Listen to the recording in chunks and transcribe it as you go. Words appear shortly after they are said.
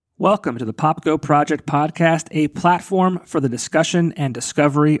Welcome to the Popko Project Podcast, a platform for the discussion and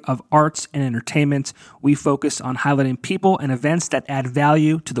discovery of arts and entertainment. We focus on highlighting people and events that add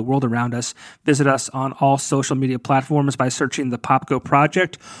value to the world around us. Visit us on all social media platforms by searching the Popko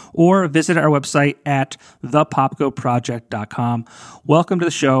Project or visit our website at thepopkoproject.com. Welcome to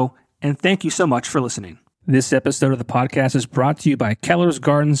the show, and thank you so much for listening. This episode of the podcast is brought to you by Keller's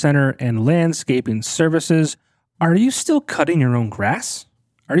Garden Center and Landscaping Services. Are you still cutting your own grass?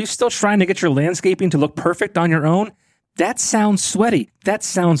 Are you still trying to get your landscaping to look perfect on your own? That sounds sweaty. That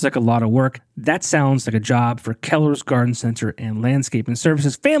sounds like a lot of work. That sounds like a job for Keller's Garden Center and Landscaping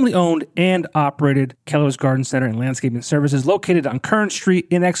Services. Family owned and operated, Keller's Garden Center and Landscaping Services, located on Kern Street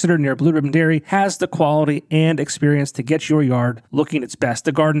in Exeter near Blue Ribbon Dairy, has the quality and experience to get your yard looking its best.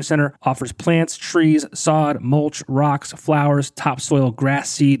 The Garden Center offers plants, trees, sod, mulch, rocks, flowers, topsoil, grass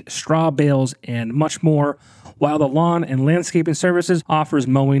seed, straw bales, and much more, while the Lawn and Landscaping Services offers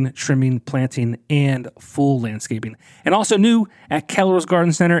mowing, trimming, planting, and full landscaping. And also new at Keller's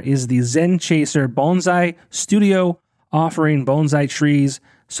Garden Center is the Zen Chaser Bonsai Studio, offering bonsai trees,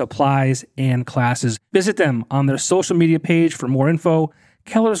 supplies, and classes. Visit them on their social media page for more info.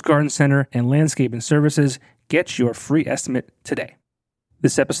 Keller's Garden Center and Landscaping Services. Get your free estimate today.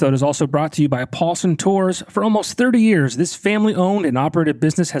 This episode is also brought to you by Paulson Tours. For almost 30 years, this family-owned and operated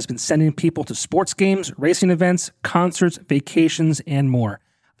business has been sending people to sports games, racing events, concerts, vacations, and more.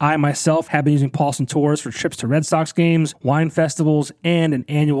 I myself have been using Paulson Tours for trips to Red Sox games, wine festivals, and an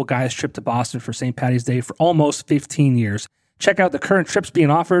annual guys trip to Boston for St. Paddy's Day for almost 15 years. Check out the current trips being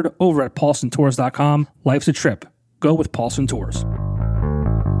offered over at paulsontours.com. Life's a trip. Go with Paulson Tours.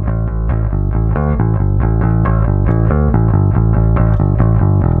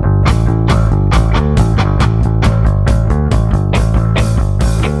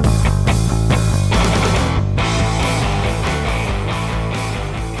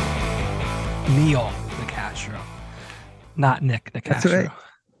 Neil Nicastro, not Nick Nicastro.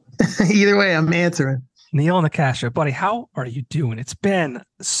 That's right. Either way, I'm answering. Neil Nicastro, buddy, how are you doing? It's been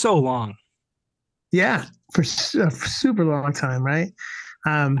so long. Yeah, for a super long time, right?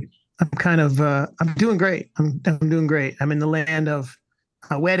 I'm doing great. I'm doing great. I'm in the land of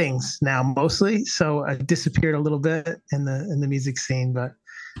weddings now, mostly. So I disappeared a little bit in the music scene, but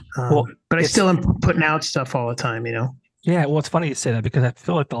I still am putting out stuff all the time, you know. Yeah, well, it's funny you say that because I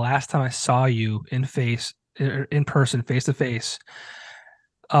feel like the last time I saw you in person, face to face,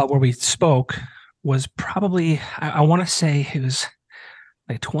 where we spoke was probably, I want to say it was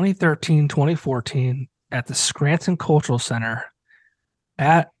like 2013, 2014 at the Scranton Cultural Center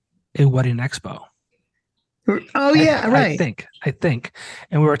at a wedding expo. Oh yeah, right. I think.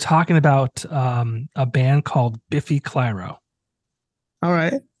 And we were talking about a band called Biffy Clyro. All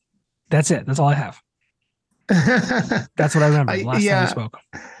right. That's it. That's all I have. That's what I remember last time we spoke.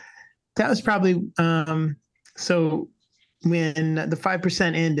 That was probably so when the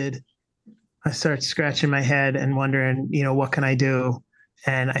 5% ended, I started scratching my head and wondering, you know, what can I do?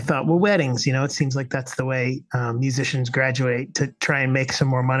 And I thought, well, weddings, you know, it seems like that's the way musicians graduate to try and make some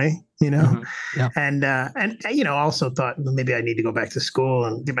more money, you know. Mm-hmm. Yeah. And you know, also thought, well, maybe I need to go back to school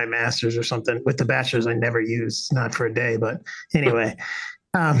and get my master's or something. With the bachelor's, I never used, not for a day, but anyway.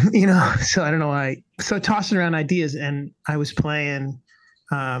 You know, so I don't know why. So tossing around ideas, and I was playing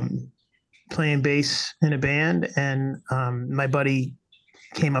bass in a band, and my buddy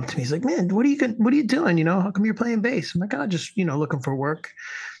came up to me. He's like, "Man, what are you doing? You know, how come you're playing bass?" I'm like, "Oh, just looking for work."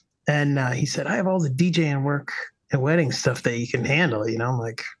 And he said, "I have all the DJing work and wedding stuff that you can handle." You know, I'm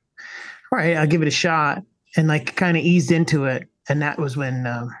like, "All right, I'll give it a shot," and like kind of eased into it. And that was when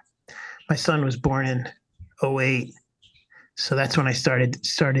my son was born in 2008. So that's when I started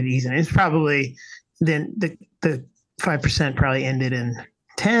easing. It's probably then the 5% probably ended in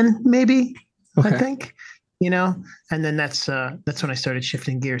 10, maybe. Okay. I think, you know, and then that's when I started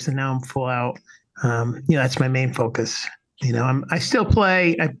shifting gears, and now I'm full out. That's my main focus. You know, I still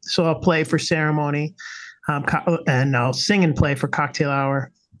play. I'll play for ceremony, and I'll sing and play for cocktail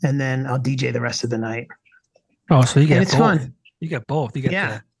hour, and then I'll DJ the rest of the night. Oh, so you get it's both. Fun. You get both. You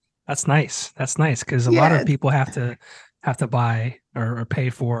get that's nice. That's nice because a lot of people have to buy or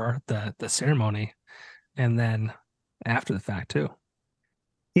pay for the ceremony and then after the fact too.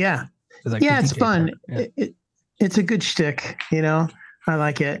 Yeah. Like it's fun. Yeah. It's a good shtick, you know. I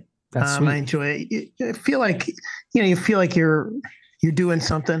like it. I enjoy it. I feel like, you're doing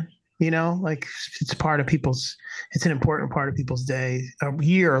something, you know, like it's an important part of people's day, a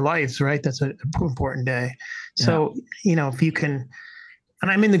year or lives, right? That's an important day. So, you know, if you can, and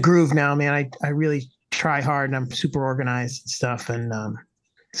I'm in the groove now, man, I really try hard and I'm super organized and stuff. And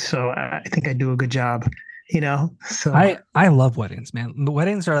so I think I do a good job So I love weddings, man. The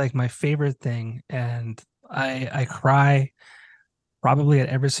weddings are like my favorite thing, and I cry probably at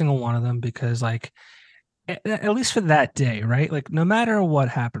every single one of them because like at least for that day, right? Like no matter what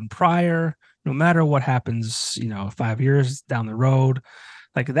happened prior, no matter what happens, 5 years down the road,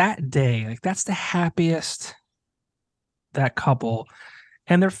 like that day, like that's the happiest that couple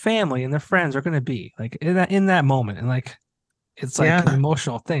and their family and their friends are going to be like in that moment. And like, it's like an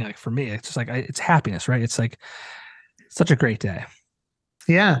emotional thing. Like for me, it's just like, it's happiness, right? It's like such a great day.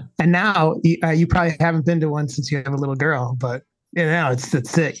 Yeah. And now you probably haven't been to one since you have a little girl, but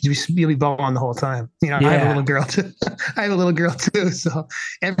that's it. You'll be balling the whole time. I have a little girl too. I have a little girl too. So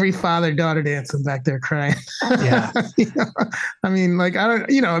every father-daughter dance, I'm back there crying. Yeah. I mean, like,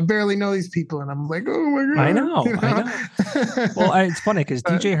 I barely know these people. And I'm like, oh my God. I know. Well, it's funny because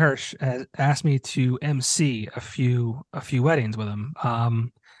DJ Hirsch has asked me to MC a few weddings with him.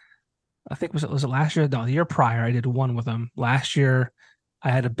 I think was it last year? No, the year prior, I did one with him. Last year, I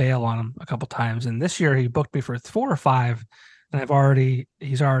had to bail on him a couple times. And this year he booked me for 4 or 5. And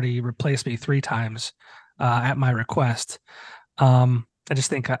he's already replaced me 3 times at my request. I just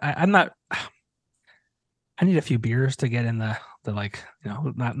think I'm not. I need a few beers to get in the like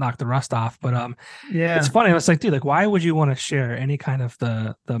not knock the rust off. But it's funny. It's like, dude, like why would you want to share any kind of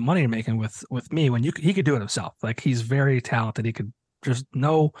the money you're making with me when he could do it himself? Like he's very talented. He could just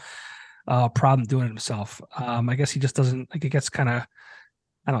no problem doing it himself. I guess he just doesn't like. He gets kind of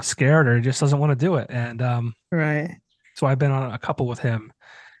I don't know scared or he just doesn't want to do it. And right. So I've been on a couple with him,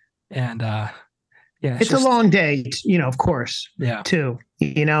 and it's a long day, of course, too,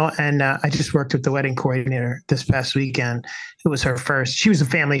 and I just worked with the wedding coordinator this past weekend. It was her first. She was a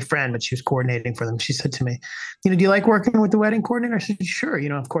family friend, but she was coordinating for them. She said to me, do you like working with the wedding coordinator? I said, sure.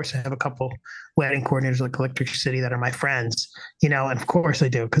 Of course I have a couple wedding coordinators like Electric City that are my friends, and of course I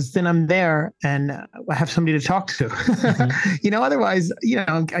do, because then I'm there and I have somebody to talk to, otherwise,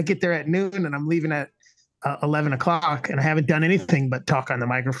 I get there at noon and I'm leaving at 11 o'clock and I haven't done anything but talk on the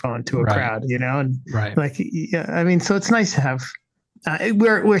microphone to a crowd, and like, I mean, so it's nice to have,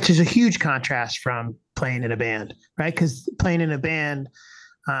 which is a huge contrast from playing in a band, right? Because playing in a band,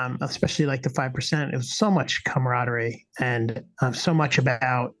 especially like the 5%, it was so much camaraderie and so much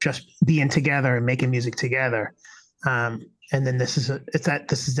about just being together and making music together. And then this is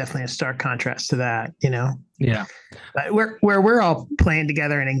definitely a stark contrast to that, Yeah. But where we're all playing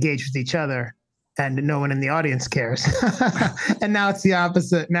together and engaged with each other. And no one in the audience cares. And now it's the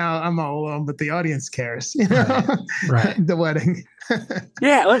opposite. Now I'm all alone, but the audience cares. Right. The wedding.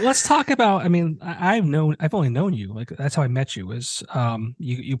 Yeah, let's talk about. I mean, I've only known you. Like that's how I met you. Was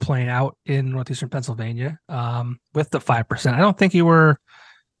you playing out in northeastern Pennsylvania with the 5%. I don't think you were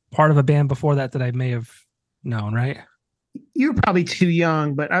part of a band before that I may have known. Right. You were probably too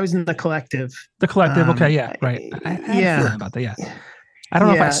young, but I was in the Collective. The Collective. Okay. Yeah. Right. I had a feeling about that. Yeah. I don't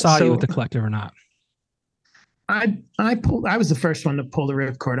know if I saw you with the Collective or not. I was the first one to pull the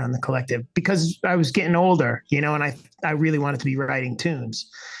ripcord on the Collective because I was getting older, and I really wanted to be writing tunes.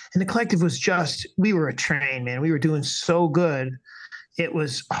 And the Collective was we were a train, man. We were doing so good. It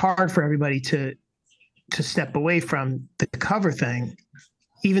was hard for everybody to step away from the cover thing,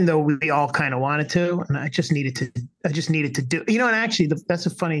 even though we all kind of wanted to. And I just needed to do, and actually that's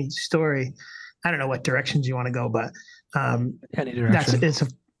a funny story. I don't know what directions you want to go, but any direction.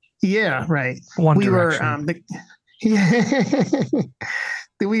 Yeah, right. One we direction.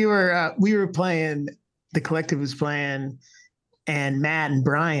 We were playing. The Collective was playing, and Matt and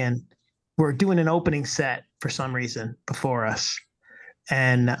Brian were doing an opening set for some reason before us,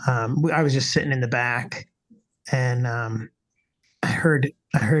 and I was just sitting in the back, and I heard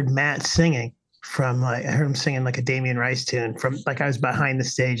Matt singing. I heard him singing like a Damien Rice tune from like I was behind the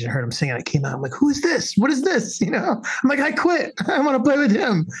stage and heard him singing. I came out, I'm like, who is this? What is this? I'm like, I quit. I want to play with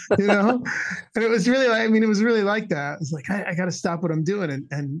him, and it was really like that. It's like, I got to stop what I'm doing.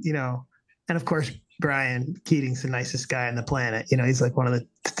 And of course, Brian Keating's the nicest guy on the planet. He's like one of the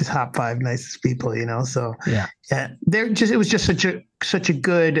top 5 nicest people, so yeah, it was just such a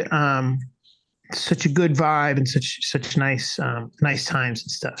good vibe and such nice times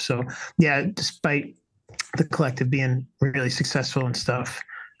and stuff. So yeah, despite the Collective being really successful and stuff,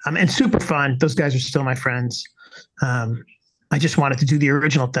 and super fun, those guys are still my friends. I just wanted to do the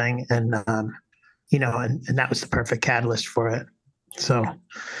original thing, and and that was the perfect catalyst for it. So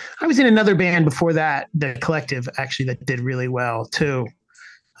I was in another band before that, the Collective, actually, that did really well too.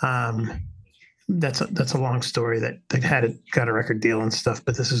 That's a long story that they got a record deal and stuff,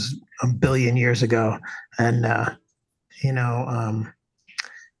 but this is a billion years ago. And,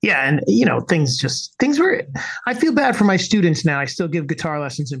 yeah. And, things were, I feel bad for my students now. I still give guitar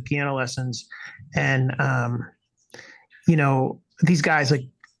lessons and piano lessons. And, these guys like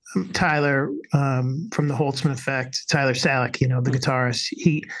Tyler from the Holtzman Effect, Tyler Salick, the guitarist,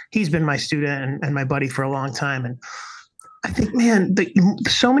 he's been my student and my buddy for a long time. And I think, man,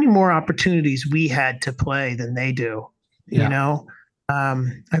 so many more opportunities we had to play than they do,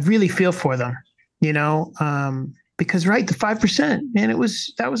 I really feel for them, because the 5%, man,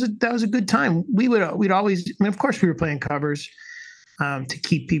 that was a good time. We'd always, I mean, of course we were playing covers to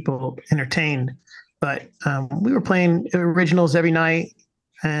keep people entertained, but we were playing originals every night.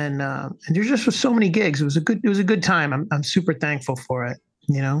 And there just was so many gigs. It was a good time. I'm super thankful for it.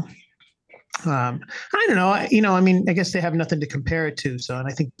 I don't know. I guess they have nothing to compare it to. So, and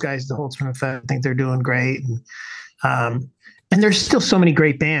I think guys, the Holtzman Effect, I think they're doing great. And there's still so many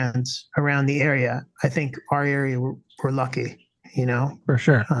great bands around the area. I think our area, we're lucky, For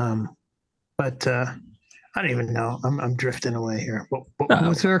sure. But I don't even know. I'm drifting away here.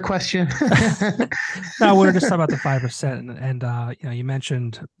 Was there a question? No, we were just talking about the 5%, and you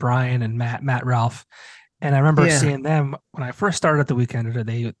mentioned Brian and Matt Ralph, and I remember seeing them when I first started at the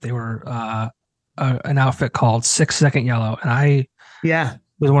Weekender. They were an outfit called 6 Second Yellow, and I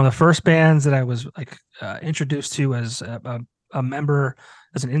was one of the first bands that I was introduced to as a member,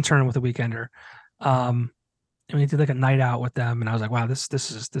 as an intern with the Weekender. And we did a night out with them, and I was like, wow, this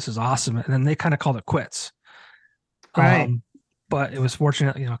is awesome. And then they kind of called it quits. Right. But it was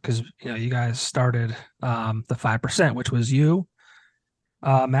fortunate, because you guys started the 5%, which was you,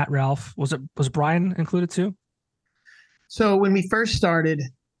 Matt Ralph. Was Brian included too? So when we first started,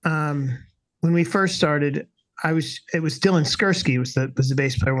 it was Dylan Skursky was the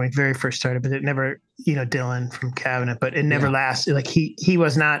bass player when we very first started, but it never, Dylan from Cabinet, but it never lasted. Like he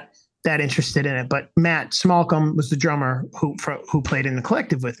was not that interested in it. But Matt Smallcombe was the drummer who played in the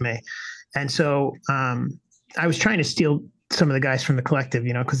Collective with me, and so I was trying to steal some of the guys from the Collective,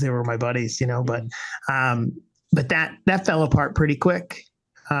 because they were my buddies, but that fell apart pretty quick.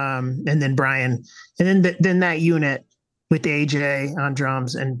 And then Brian, and then that unit with AJ on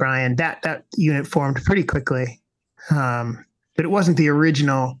drums and Brian, that unit formed pretty quickly. But it wasn't the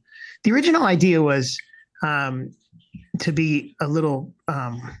original. The original idea was to be a little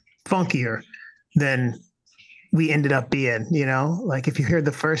funkier than we ended up being, like if you hear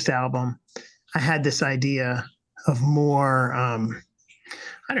the first album, I had this idea of more, I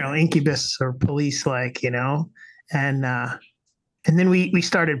don't know, Incubus or Police, and then we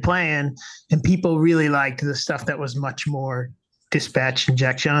started playing, and people really liked the stuff that was much more Dispatch and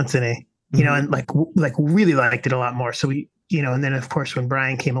Jack Johnson-y, and like really liked it a lot more. So we, and then of course when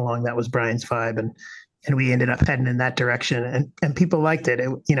Brian came along, that was Brian's vibe, and we ended up heading in that direction, and people liked it. It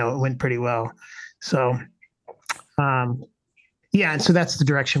went pretty well. So, and so that's the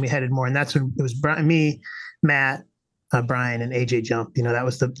direction we headed more. And that's when it was me, Matt, Brian, and AJ Jump. That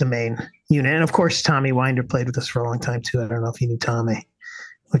was the main unit. And of course, Tommy Winder played with us for a long time too. I don't know if you knew Tommy,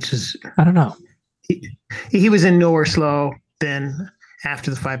 I don't know. He was in Nowhere Slow then after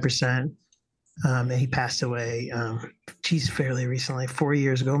the 5%. And he passed away, fairly recently, 4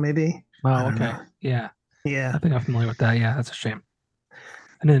 years ago, maybe. Oh, okay. Yeah. Yeah. I think I'm familiar with that. Yeah, that's a shame.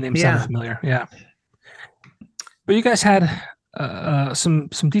 I knew the name sounded familiar. Yeah. But you guys had some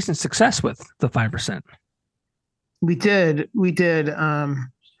decent success with the 5%. We did. We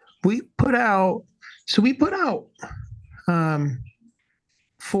put out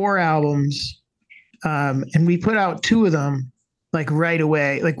 4 albums, and we put out 2 of them right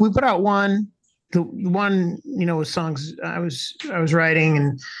away. Like we put out the one, was songs I was writing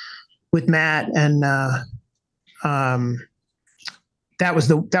and with Matt, and that was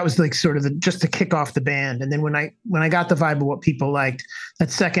sort of just to kick off the band. And then when I got the vibe of what people liked, that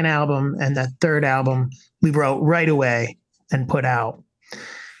second album and that third album, we wrote right away and put out.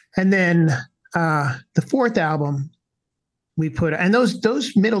 And then the fourth album we put, and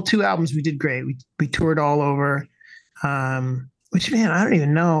those middle 2 albums, we did great. We toured all over, which, man, I don't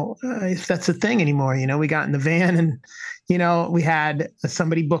even know if that's a thing anymore. We got in the van and, we had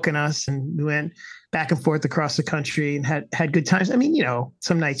somebody booking us, and we went back and forth across the country and had good times. I mean,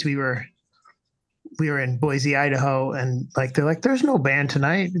 some nights we were in Boise, Idaho, and they're like, there's no band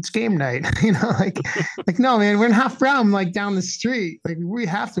tonight. It's game night. No, man, we're in Half Brown, down the street. We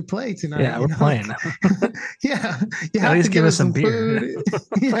have to play tonight. Yeah, we're playing. Yeah. You have to give us some beer. Food.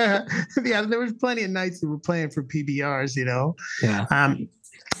 Yeah. There was plenty of nights that we're playing for PBRs, Yeah.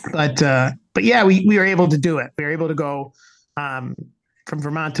 But yeah, we were able to do it. We were able to go from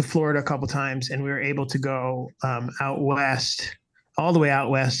Vermont to Florida a couple times, and we were able to go out west, all the way out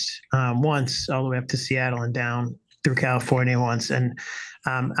west once, all the way up to Seattle and down through California once, and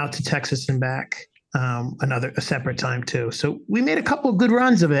out to Texas and back a separate time too. So we made a couple of good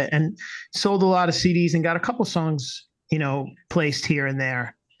runs of it and sold a lot of CDs and got a couple songs, placed here and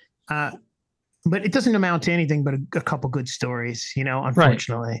there. But it doesn't amount to anything but a couple good stories,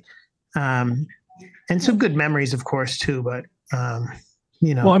 unfortunately. Right. And some good memories, of course, too. But,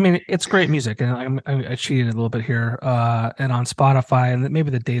 Well, I mean, it's great music. And I cheated a little bit here. And on Spotify, and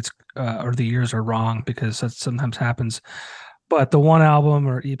maybe the dates or the years are wrong because that sometimes happens. But the one album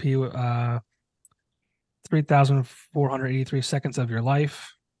or EP, 3,483 Seconds of Your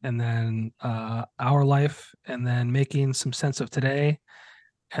Life, and then Our Life, and then Making Some Sense of Today,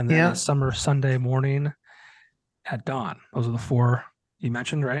 and then a Summer Sunday Morning at Dawn. Those are the four you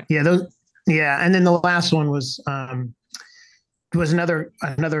mentioned, right? Yeah, and then the last one was another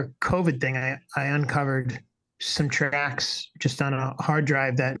COVID thing. I uncovered some tracks just on a hard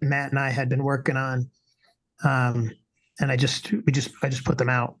drive that Matt and I had been working on, and I just put them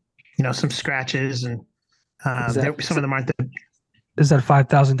out. Some scratches, and some of them aren't. Is that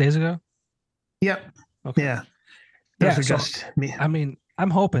 5,000 days ago? Yep. Okay. Yeah. Those are just me. I mean, I'm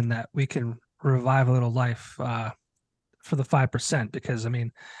hoping that we can revive a little life for the 5%, because I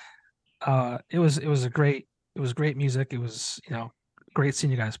mean, it was great music. It was, great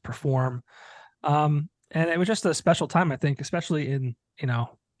seeing you guys perform. And it was just a special time, I think, especially in,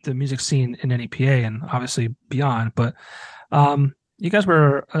 the music scene in NEPA and obviously beyond. But you guys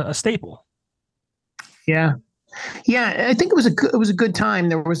were a staple. Yeah. Yeah. I think it was a good time.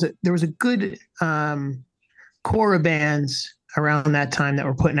 There was a good core of bands around that time that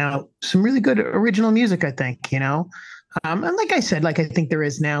were putting out some really good original music, I think, and like I said, I think there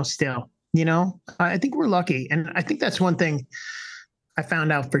is now still, I think we're lucky. And I think that's one thing I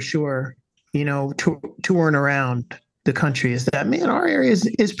found out for sure, touring around the country, is that, man, our area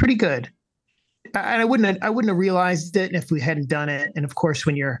is pretty good. And I wouldn't have realized it if we hadn't done it. And of course,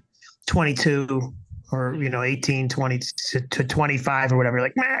 when you're 22 or, 18, 20 to 25 or whatever,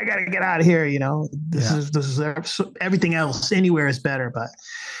 like, man, I got to get out of here. This is everything else anywhere is better, but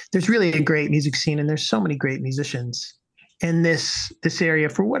there's really a great music scene, and there's so many great musicians in this area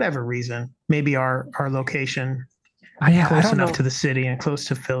for whatever reason. Maybe our location close enough to the city and close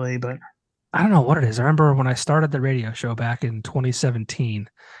to Philly, but I don't know what it is. I remember when I started the radio show back in 2017,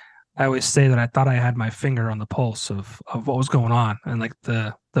 I always say that I thought I had my finger on the pulse of what was going on and like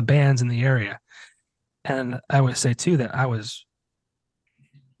the bands in the area. And I always say too that I was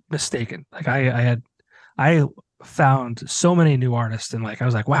mistaken. Like I found so many new artists, and I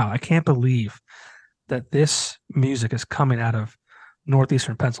was like, wow, I can't believe that this music is coming out of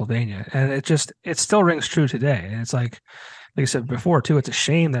northeastern Pennsylvania. And it still rings true today. And it's like I said before too, it's a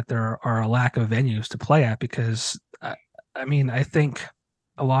shame that there are a lack of venues to play at, because I think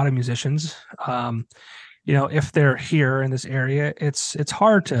a lot of musicians, if they're here in this area, it's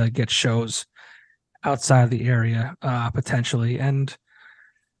hard to get shows outside of the area, potentially. And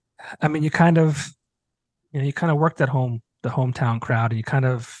I mean, you kind of work the hometown crowd, and you kind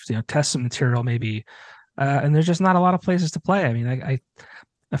of, test some material maybe. And there's just not a lot of places to play. I mean, I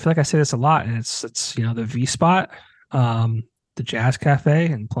feel like I say this a lot, and it's the V Spot, the Jazz Cafe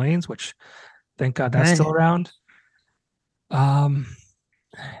in Plains, which thank God that's still around. And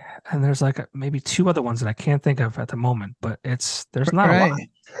there's maybe two other ones that I can't think of at the moment, but there's not a lot.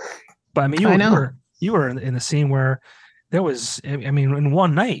 But I mean, you were in the scene where there was, in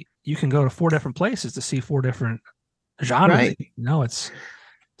one night you can go to 4 different places to see 4 different genres. Right. It's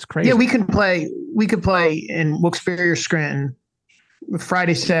crazy. Yeah, we could play in Wilkes-Barre or Scranton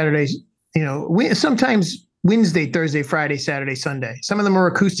Friday, Saturday, sometimes Wednesday, Thursday, Friday, Saturday, Sunday. Some of them are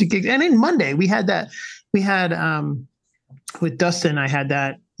acoustic gigs. And in Monday, we had with Dustin, I had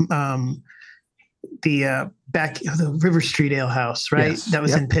that the River Street Ale House, right? Yes. That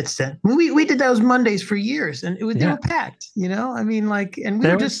was in Pittston. We did those Mondays for years, and they were packed, and we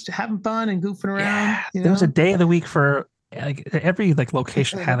were just having fun and goofing around. Yeah. There was a day of the week for every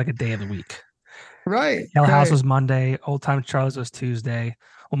location had a day of the week. Right. Ale House was Monday. Old Time Charlie's was Tuesday.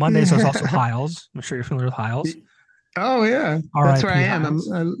 Well, Mondays was also Hiles. I'm sure you're familiar with Hiles. Oh yeah, that's where I am.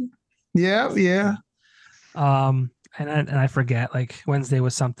 Yeah. And I forget, Wednesday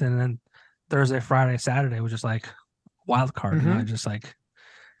was something, and then Thursday, Friday, Saturday was just wild card. Mm-hmm. It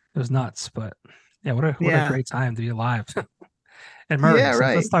was nuts. But yeah, what a great time to be alive. And Murray's. Yeah,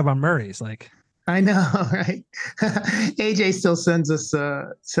 right. Let's talk about Murray's. I know, right? AJ still sends us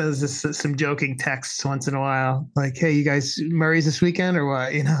some joking texts once in a while, like, "Hey, you guys Murray's this weekend or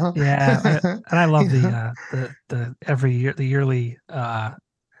what?" Yeah, and I love the every year the yearly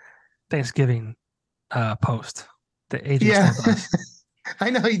Thanksgiving post that AJ still does. I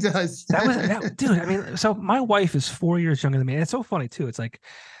know he does. Dude. I mean, so my wife is 4 years younger than me. And it's so funny too. It's like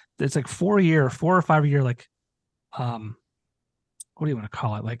 4 or 5 year, like, what do you want to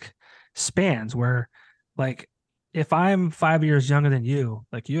call it? Like spans where, like, if I'm 5 years younger than you,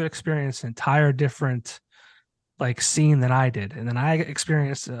 like you experienced an entire different like scene than I did, and then I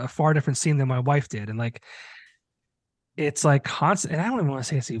experienced a far different scene than my wife did, and like it's like constant. And I don't even want to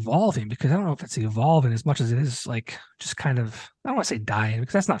say it's evolving, because I don't know if it's evolving as much as it is like just kind of, I don't want to say dying,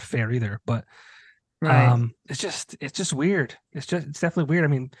 because that's not fair either, but Right. it's just weird. It's definitely weird. I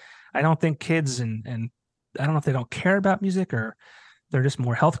mean, I don't think kids and I don't know if they don't care about music, or they're just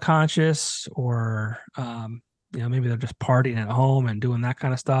more health conscious, or maybe they're just partying at home and doing that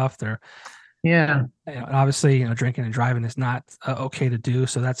kind of stuff. They're obviously, drinking and driving is not okay to do.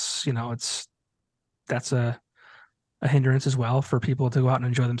 So that's, that's a hindrance as well for people to go out and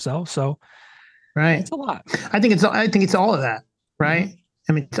enjoy themselves. So right. It's a lot. I think it's all of that. Right. Mm-hmm.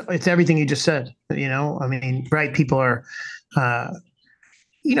 I mean, it's everything you just said, I mean, right. People are, I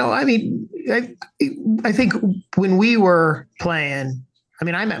mean, I think when we were playing, I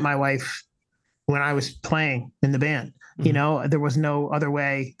mean, I met my wife when I was playing in the band. Mm-hmm. There was no other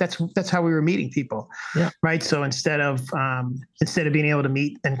way. That's how we were meeting people. Yeah. Right. So instead of being able to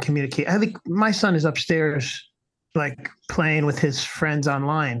meet and communicate, I think my son is upstairs, like playing with his friends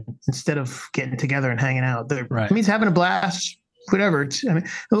online instead of getting together and hanging out. Right. I mean, he's having a blast, whatever.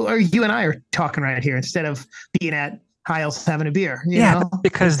 Or you and I are talking right here instead of being at Hyle's having a beer. You know?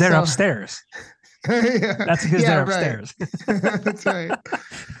 Because they're upstairs. Yeah. That's because they're upstairs. That's right.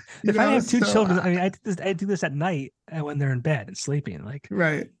 If I have two children, I mean, I do this at night when they're in bed and sleeping. Like,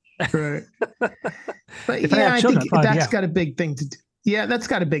 right. But if I have children, think that's got a big thing to do. Yeah, that's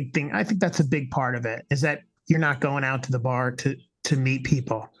got a big thing. I think that's a big part of it, is that you're not going out to the bar to meet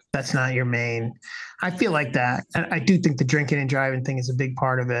people. That's not your main. I feel like that. And I do think the drinking and driving thing is a big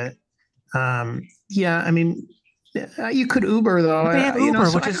part of it. I mean, you could Uber though. But they have Uber,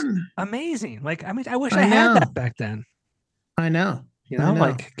 which is amazing. Like, I mean, I wish I had that back then. I know.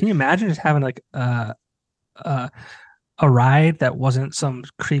 Like, can you imagine just having like a ride that wasn't some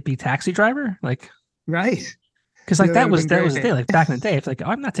creepy taxi driver? Like, right. Because like that was the day. Like back in the day, it's like, oh,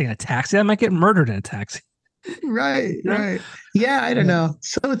 I'm not taking a taxi. I might get murdered in a taxi. Right. Right. Yeah. I don't know.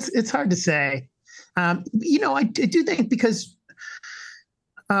 So it's hard to say. I do think, because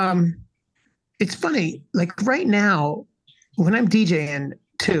it's funny, like right now when I'm DJing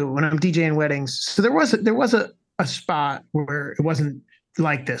weddings. So there was a spot where it wasn't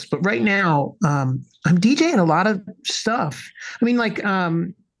like this, but right now I'm DJing a lot of stuff. I mean, like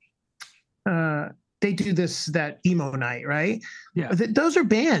they do that emo night, right? Yeah. Those are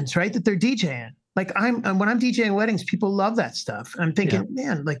bands, right? That they're DJing. Like when I'm DJing weddings, people love that stuff. I'm thinking,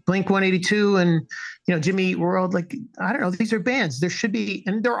 man, like Blink 182 and Jimmy Eat World. Like, I don't know, these are bands. There should be,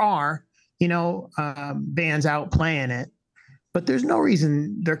 and there are, bands out playing it, but there's no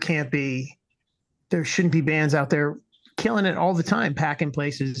reason there shouldn't be bands out there killing it all the time, packing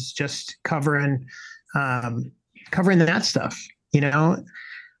places, just covering that stuff.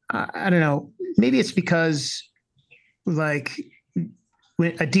 I don't know. Maybe it's because, like,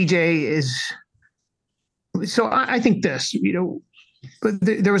 when a DJ is. So I think this,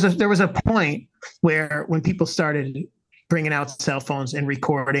 there was a point where when people started bringing out cell phones and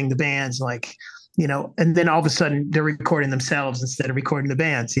recording the bands, like, and then all of a sudden they're recording themselves instead of recording the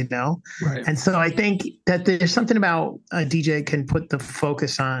bands, Right. And so I think that there's something about a DJ can put the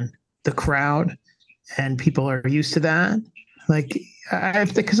focus on the crowd, and people are used to that. Like,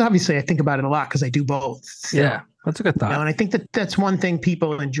 because obviously I think about it a lot because I do both. So, yeah, that's a good thought. And I think that's one thing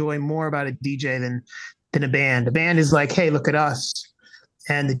people enjoy more about a DJ than a band. A band is like, hey, look at us.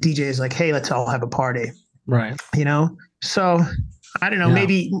 And the DJ is like, hey, let's all have a party. Right. So I don't know,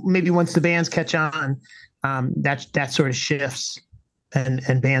 maybe once the bands catch on, that sort of shifts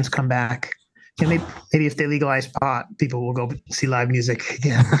and bands come back. Maybe if they legalize pot, people will go see live music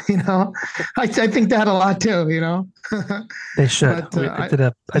again. I think that a lot too. They should. I did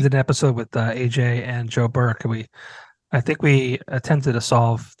an episode with AJ and Joe Burke. I think we attempted to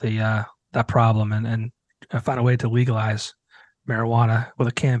solve that problem and found a way to legalize marijuana with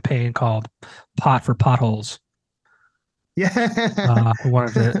a campaign called "Pot for Potholes." Yeah, we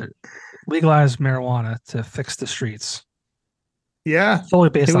wanted to legalize marijuana to fix the streets. Yeah, solely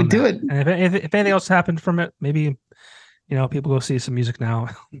based on that. do it. And if anything else happened from it, maybe people go see some music now.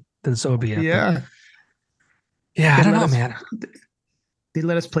 Then so be it. Yeah, I don't know, man. They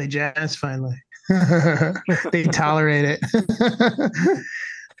let us play jazz finally. They tolerate it.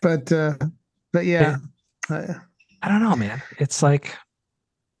 But yeah. I don't know, man. It's like,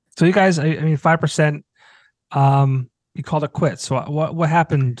 so you guys, I mean, 5%, you called it quits. So what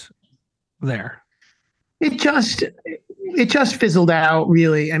happened there? It just fizzled out,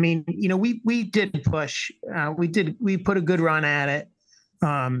 really. I mean, we did push. We put a good run at it.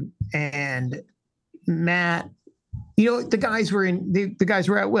 And Matt, the guys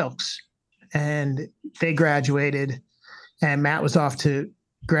were at Wilkes, and they graduated, and Matt was off to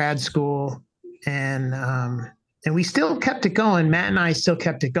grad school, and we still kept it going. Matt and I still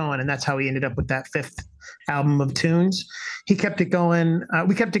kept it going, and that's how we ended up with that 5th album of tunes. He kept it going.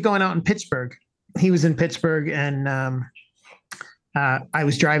 We kept it going out in Pittsburgh. He was in Pittsburgh, and I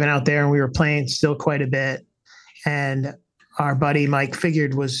was driving out there, and we were playing still quite a bit. And our buddy Mike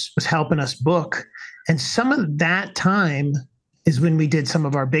Figured was helping us book. And some of that time is when we did some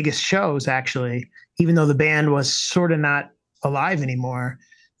of our biggest shows, actually, even though the band was sort of not alive anymore.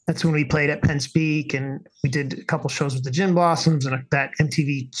 That's when we played at Penn's Peak, and we did a couple shows with the Gin Blossoms and that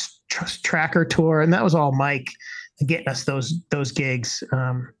MTV Tracker tour. And that was all Mike getting us those gigs.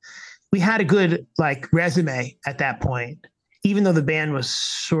 We had a good resume at that point, even though the band was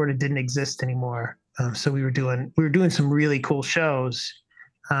sort of didn't exist anymore. So we were doing some really cool shows,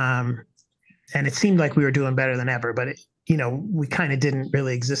 and it seemed like we were doing better than ever. But we kind of didn't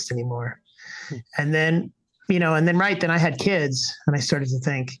really exist anymore. And then then I had kids, and I started to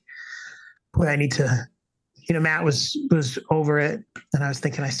think, boy, I need to. Matt was over it, and I was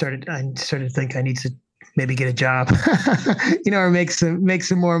thinking I started to think I need to maybe get a job, or make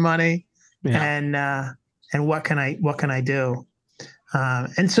some more money. Yeah. And what can I do?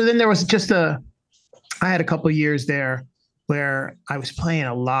 And so then there was I had a couple of years there where I was playing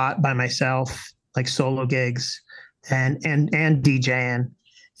a lot by myself, like solo gigs and DJing,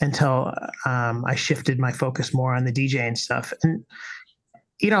 until I shifted my focus more on the DJing stuff. And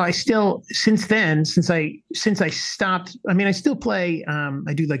I still, since I stopped, I still play,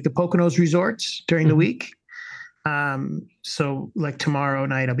 I do like the Poconos resorts during the week. So like tomorrow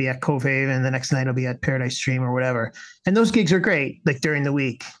night I'll be at Cove Haven, and the next night I'll be at Paradise Stream or whatever. And those gigs are great, like during the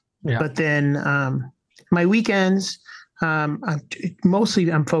week. Yeah. But then my weekends, I'm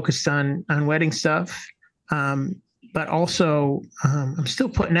focused on wedding stuff. But also I'm still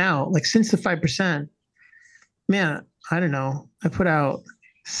putting out, like, since the 5%, man, I don't know. I put out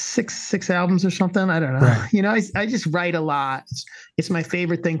six albums or something. I don't know. Right. I just write a lot. It's my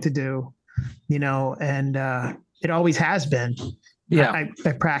favorite thing to do, and it always has been. Yeah.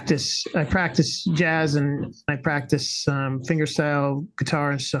 I practice jazz, and I practice fingerstyle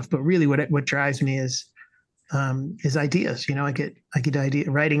guitar and stuff. But really what drives me is ideas. I get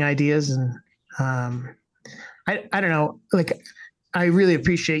writing ideas, and I don't know, like, I really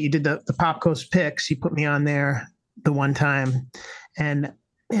appreciate you did the Popko's picks. You put me on there the one time, and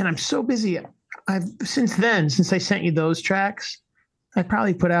man, I'm so busy. Since I sent you those tracks, I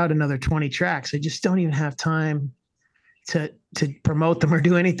probably put out another 20 tracks. I just don't even have time to promote them or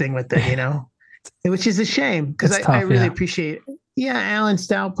do anything with them, which is a shame, because I really appreciate it. Yeah. Alan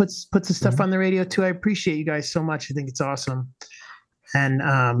Stout puts the stuff on the radio too. I appreciate you guys so much. I think it's awesome. And,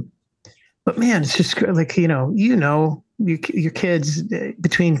 but man, it's just like, your kids,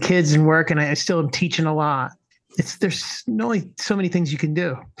 between kids and work, and I still am teaching a lot. There's only so many things you can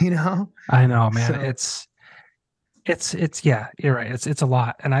do, I know, man. So, it's yeah, you're right. It's a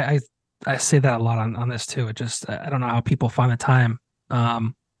lot. And I say that a lot on this too. It just, I don't know how people find the time.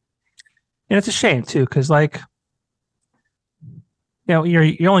 And it's a shame too, because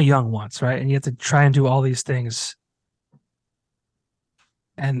you're only young once, right? And you have to try and do all these things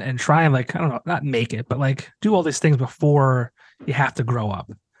and try and, like, I don't know, not make it, but like do all these things before you have to grow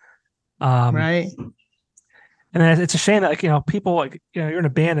up. Right. And then it's a shame that, people, you're in a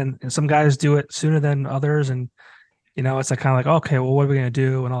band, and some guys do it sooner than others. And, it's like kind of like, okay, well, what are we going to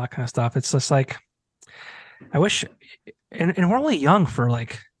do? And all that kind of stuff. It's just like, I wish, and we're only young for,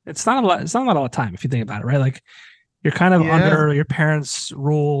 like, it's not a lot of time if you think about it, right? Like, you're kind of under your parents'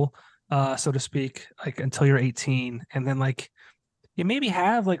 rule, so to speak, like, until you're 18. And then, like, you maybe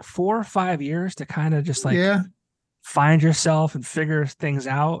have like 4 or 5 years to kind of just find yourself and figure things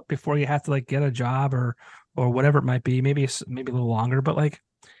out before you have to, like, get a job or whatever it might be. Maybe a little longer, but, like,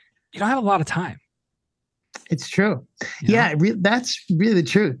 you don't have a lot of time. It's true. Yeah. That's really the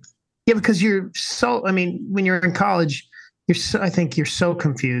truth. Yeah. Because when you're in college, I think you're so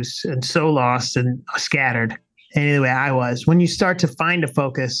confused and so lost and scattered. Anyway, I was. When you start to find a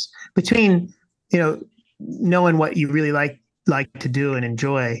focus between, knowing what you really like to do and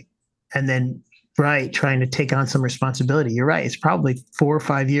enjoy, and then trying to take on some responsibility. You're right. It's probably 4 or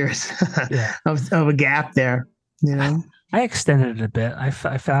 5 years of a gap there. I extended it a bit. I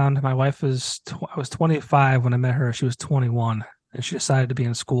found my wife I was 25 when I met her. She was 21, and she decided to be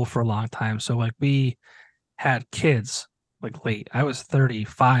in school for a long time. So, like, we had kids like late. I was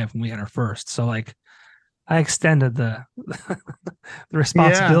 35 when we had our first. So like I extended the the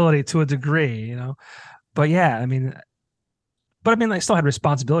responsibility to a degree, you know. But yeah, I mean, I still had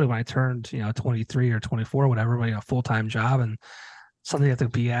responsibility when I turned, 23 or 24, whatever, full-time job and something you have to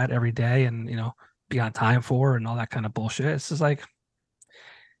be at every day and, be on time for and all that kind of bullshit. It's just like,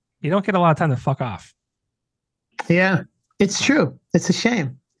 you don't get a lot of time to fuck off. Yeah, it's true. It's a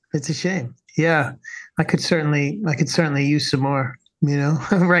shame. It's a shame. Yeah. I could certainly use some more,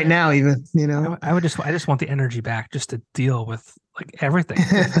 right now, even, I just want the energy back just to deal with like everything.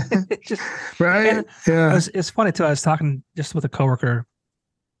 Just, right. Yeah. It's funny too. I was talking just with a coworker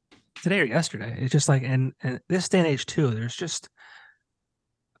today or yesterday. It's just like, and this day and age too, there's just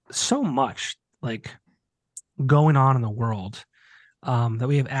so much like going on in the world that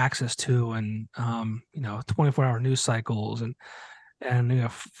we have access to, and 24-hour news cycles and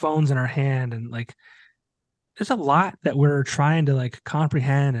phones in our hand, and like there's a lot that we're trying to like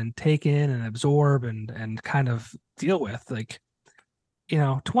comprehend and take in and absorb and kind of deal with. Like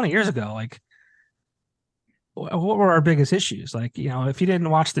 20 years ago, like what were our biggest issues? Like if you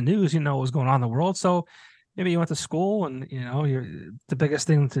didn't watch the news, what was going on in the world. So maybe you went to school and the biggest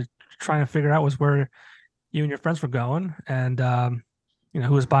thing to try and figure out was where you and your friends were going, and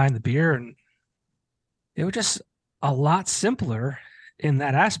who was buying the beer. And it was just a lot simpler in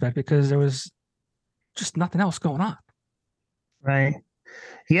that aspect because there was just nothing else going on. Right.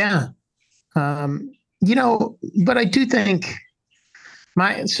 Yeah. But I do think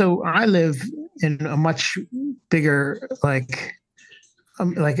so I live in a much bigger, like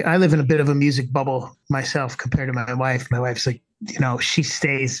I live in a bit of a music bubble myself compared to my wife. My wife's like, she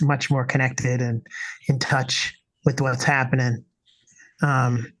stays much more connected and in touch with what's happening.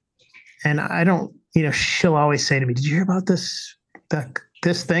 And I don't, she'll always say to me, "Did you hear about this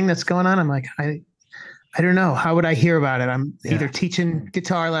thing that's going on?" I'm like, I don't know. How would I hear about it? I'm either teaching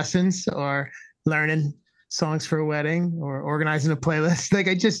guitar lessons or learning songs for a wedding or organizing a playlist. Like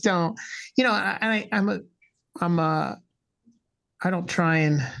I just don't, I don't try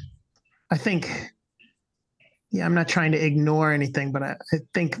and I think, I'm not trying to ignore anything, but I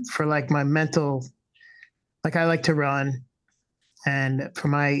think for like my mental, like I like to run, and for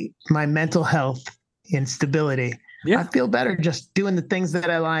my mental health and stability, I feel better just doing the things that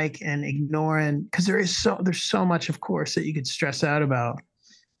I like and ignoring, because there's so much, of course, that you could stress out about.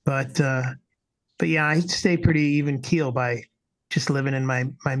 But yeah, I stay pretty even keel by just living in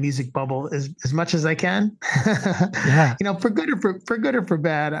my music bubble as much as I can. Yeah. For good or for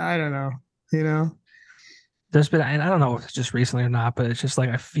bad. I don't know, There's been, and I don't know if it's just recently or not, but it's just like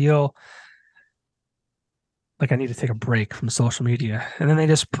I feel like I need to take a break from social media. And then they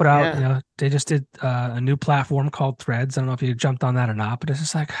just put out, they just did a new platform called Threads. I don't know if you jumped on that or not, but it's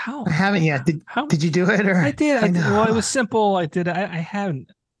just like, how? I haven't yet. Did you do it? Or I did. Well, it was simple. I did. I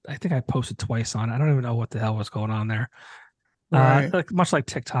haven't. I think I posted twice on it. I don't even know what the hell was going on there. Right. Like much like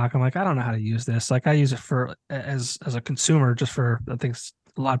TikTok, I'm like, I don't know how to use this. Like I use it for as a consumer, just for, I think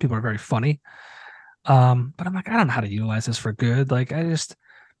a lot of people are very funny. But I'm like, I don't know how to utilize this for good. Like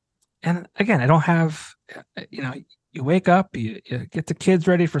and again, I don't have, you wake up, you get the kids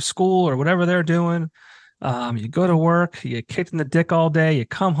ready for school or whatever they're doing. You go to work, you get kicked in the dick all day, you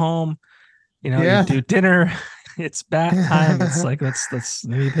come home, you do dinner, it's bath time. It's like, let's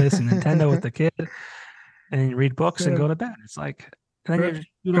maybe play some Nintendo with the kid, and then you read books and go to bed. It's like, and then you just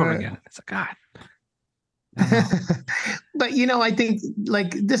do it over again. It's like, God. But, I think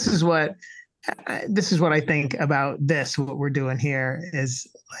like, this is what I think about this. What we're doing here is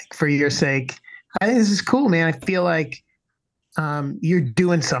like, for your sake, I think this is cool, man. I feel like you're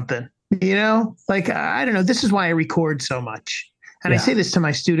doing something, like, I don't know. This is why I record so much. And I say this to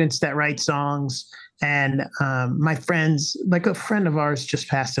my students that write songs, and my friends, like a friend of ours just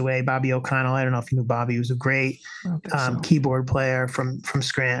passed away, Bobby O'Connell. I don't know if you knew Bobby. He was a great keyboard player from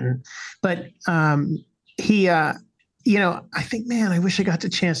Scranton. But he, I think, man, I wish I got the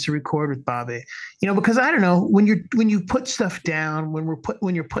chance to record with Bobby, because I don't know, when you put stuff down,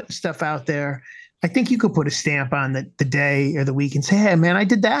 when you're putting stuff out there, I think you could put a stamp on the day or the week and say, "Hey, man, I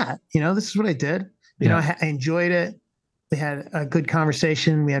did that. This is what I did. I enjoyed it. We had a good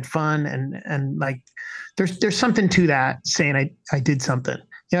conversation. We had fun." And like, there's something to that, saying I did something.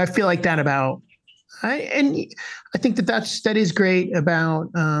 I feel like that about, I think that is great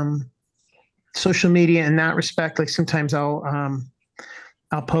about, social media in that respect. Like sometimes I'll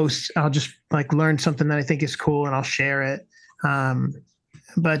post, I'll just like learn something that I think is cool and I'll share it.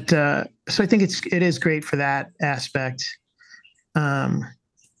 But so I think it is great for that aspect.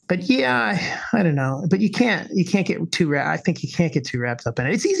 But but yeah, I don't know. But you can't get too. I think you can't get too wrapped up in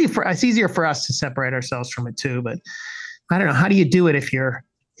it. It's easier for us to separate ourselves from it too. But I don't know. How do you do it if you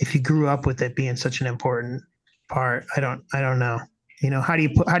grew up with it being such an important part? I don't know. How do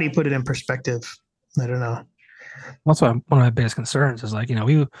you put it in perspective? I don't know. That's one of my biggest concerns is like,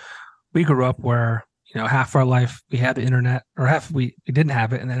 we grew up where, half of our life we had the internet, or half we didn't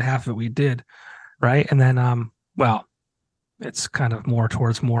have it, and then half of it we did, right? And then, well, it's kind of more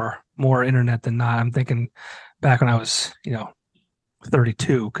towards more internet than not. I'm thinking back when I was,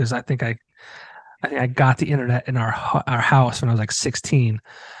 32, because I think I got the internet in our house when I was like 16.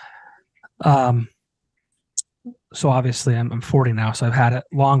 So obviously I'm 40 now, so I've had it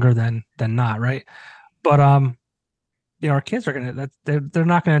longer than not, right? But our kids are they're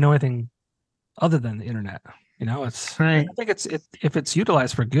not gonna know anything other than the internet. It's right. I think if it's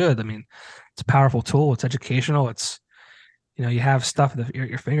utilized for good, I mean, it's a powerful tool. It's educational. It's you have stuff at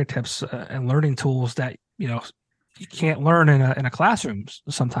your fingertips and learning tools that you can't learn in a classroom.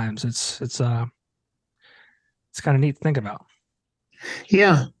 Sometimes it's kind of neat to think about.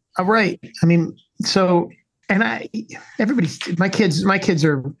 Yeah, right. I mean, so my kids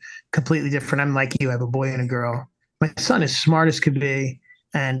are completely different. I'm like you. I have a boy and a girl. My son is smart as could be,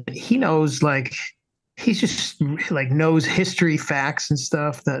 and he knows he's just knows history facts and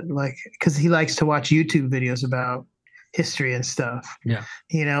stuff because he likes to watch YouTube videos about history and stuff. Yeah.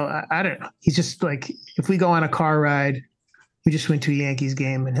 I don't know. He's just if we go on a car ride, we just went to a Yankees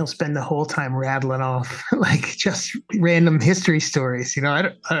game, and he'll spend the whole time rattling off just random history stories. I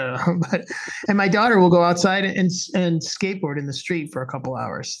don't know. And my daughter will go outside and skateboard in the street for a couple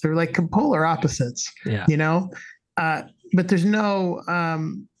hours. They're like polar opposites. Yeah. But there's no,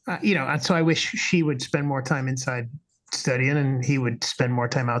 and so I wish she would spend more time inside studying and he would spend more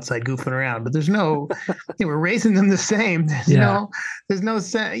time outside goofing around. But there's no, we're raising them the same. There's no,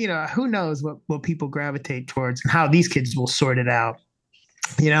 who knows what people gravitate towards and how these kids will sort it out.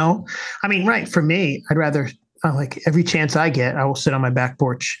 I mean, right. For me, I'd rather every chance I get, I will sit on my back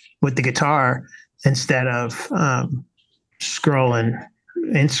porch with the guitar instead of scrolling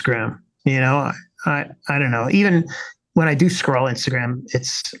Instagram. I don't know. Even when I do scroll Instagram,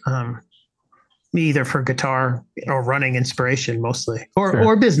 it's either for guitar or running inspiration mostly,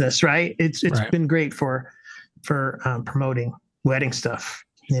 or business. Right? It's right. Been great for promoting wedding stuff.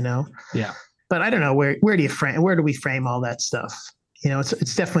 Yeah. But I don't know where do we frame all that stuff?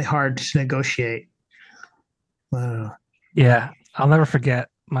 It's definitely hard to negotiate. Yeah, I'll never forget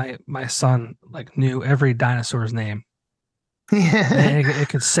my son knew every dinosaur's name. It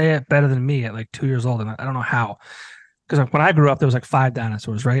could say it better than me at 2 years old, and I don't know how. Because when I grew up, there was 5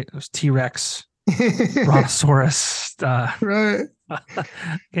 dinosaurs, right? It was T-Rex, Brontosaurus, right?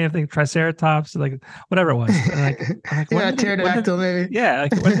 Can't think Triceratops, whatever it was. And pterodactyl maybe. Yeah,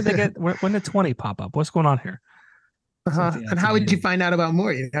 when did they get? When did 20 pop up? What's going on here? Uh-huh. And how would you find out about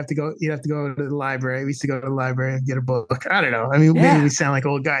more? You'd have to go to the library. We used to go to the library and get a book. I don't know. I mean, maybe we sound like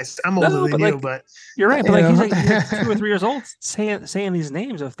old guys. I'm older than you, but you're right. But he's 2 or 3 years old saying these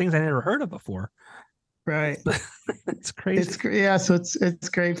names of things I never heard of before. Right. It's crazy. So it's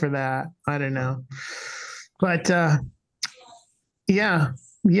great for that. I don't know. But yeah,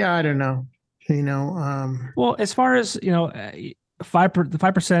 I don't know. Well, as far as the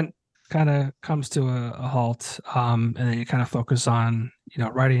 5% kind of comes to a halt, and then you kind of focus on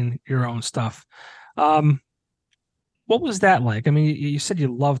writing your own stuff. What was that like? I mean, you said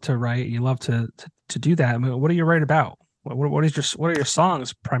you love to write, you love to do that. I mean, what do you write about? What are your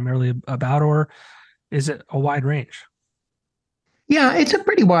songs primarily about, or is it a wide range? Yeah, it's a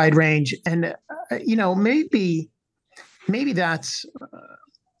pretty wide range, and maybe that's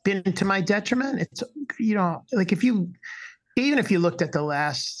been to my detriment. It's if you looked at the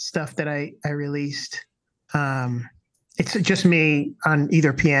last stuff that I released, it's just me on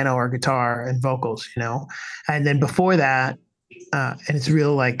either piano or guitar and vocals, and then before that, and it's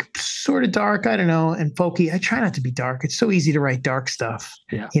real sort of dark, I don't know, and folky. I try not to be dark. It's so easy to write dark stuff,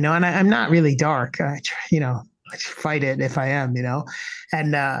 and I'm not really dark. I fight it if I am,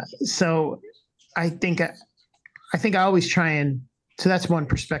 and so I think I always try and, so that's one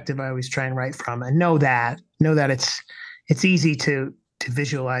perspective I always try and write from, and know that it's easy to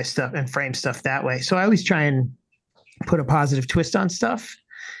visualize stuff and frame stuff that way. So I always try and put a positive twist on stuff,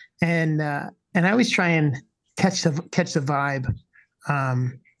 and I always try and catch the vibe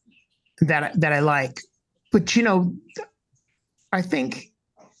that I like. But I think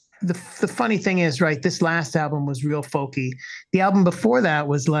the funny thing is, right, this last album was real folky. The album before that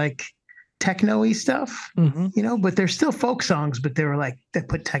was techno-y stuff, but they're still folk songs, but they were like, they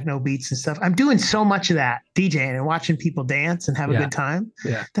put techno beats and stuff. I'm doing so much of that, DJing and watching people dance and have a good time.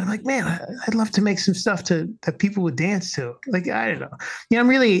 Yeah. That I'm like, man, I'd love to make some stuff that people would dance to. Like, I don't know.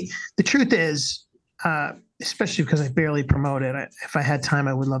 The truth is, especially because I barely promote it. If I had time,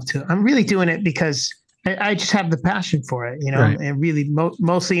 I would love to. I'm really doing it because I just have the passion for it, and really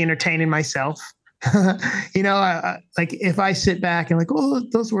mostly entertaining myself. Like if I sit back and like, oh,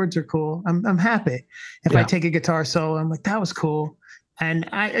 those words are cool, I'm happy. If I take a guitar solo, I'm like, that was cool. And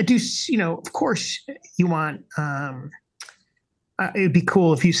I do, of course you want, it'd be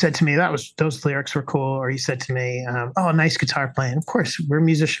cool if you said to me, those lyrics were cool. Or you said to me, oh, nice guitar playing. Of course we're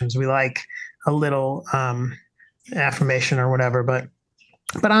musicians. We like a little, affirmation or whatever, but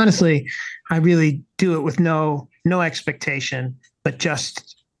honestly, I really do it with no expectation, but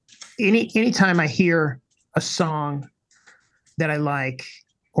just anytime I hear a song that I like,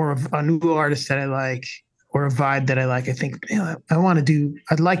 or a new artist that I like, or a vibe that I like, I think,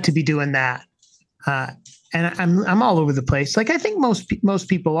 I'd like to be doing that. And I'm all over the place. Like I think most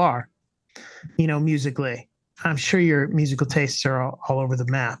people are, musically. I'm sure your musical tastes are all over the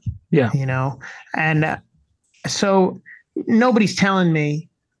map. Yeah. And so nobody's telling me.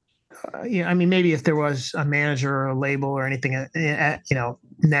 Maybe if there was a manager or a label or anything,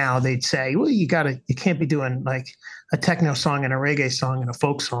 now they'd say, well, you can't be doing like a techno song and a reggae song and a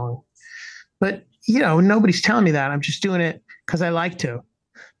folk song. But, nobody's telling me that. I'm just doing it because I like to,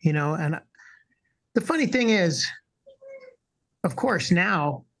 and the funny thing is, of course,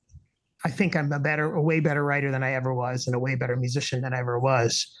 now I think I'm a way better writer than I ever was and a way better musician than I ever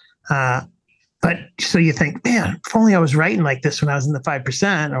was. But so you think, man, if only I was writing like this when I was in the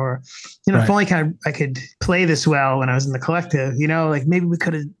 5%, or, if only I could play this well when I was in the collective, like maybe we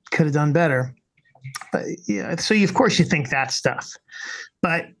could have done better. But yeah, so of course you think that stuff,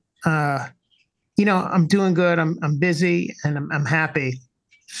 but, I'm doing good. I'm busy and I'm happy.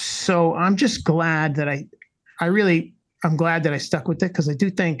 So I'm just glad that I'm glad that I stuck with it. Cause I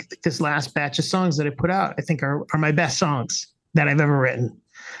do think this last batch of songs that I put out, I think are my best songs that I've ever written.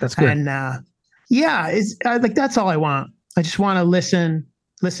 That's good. And, it's like, that's all I want. I just want to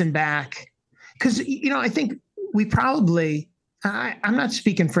listen back. Cause I think we probably, I'm not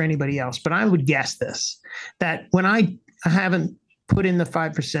speaking for anybody else, but I would guess this, that when I haven't put in the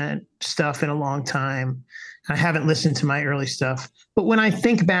 5% stuff in a long time, I haven't listened to my early stuff, but when I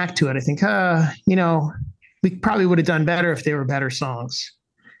think back to it, I think, we probably would have done better if they were better songs.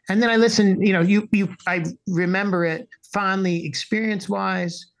 And then I listen, I remember it fondly experience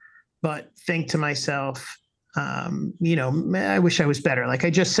wise, but think to myself, I wish I was better, like I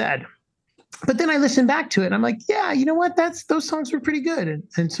just said. But then I listen back to it and I'm like, yeah, you know what? Those songs were pretty good.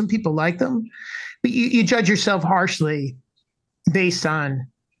 And some people like them, but you judge yourself harshly based on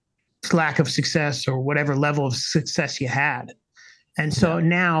lack of success or whatever level of success you had. And so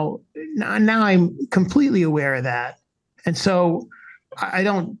now I'm completely aware of that. And so I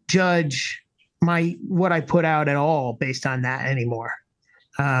don't judge what I put out at all based on that anymore.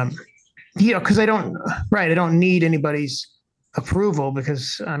 Cause I don't need anybody's approval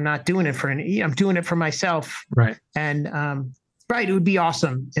because I'm not doing it I'm doing it for myself. Right. And, it would be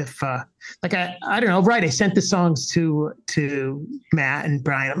awesome if, I don't know. Right. I sent the songs to Matt and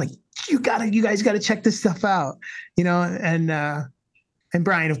Brian. I'm like, you guys got to check this stuff out, and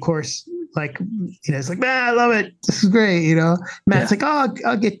Brian, of course, it's like, man, I love it. This is great. Matt's like, oh,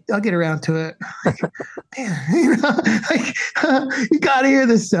 I'll get around to it. Man, you got to hear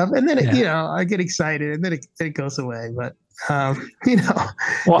this stuff. And then, I get excited and then it goes away. But,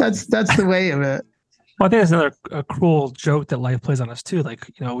 that's the way of it. Well, I think there's another cruel joke that life plays on us too. Like,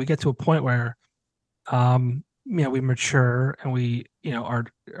 we get to a point where, we mature and we, our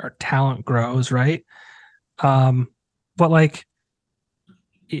talent grows. Right. But like,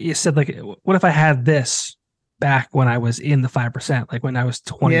 you said, like, what if I had this back when I was in the 5%, like when I was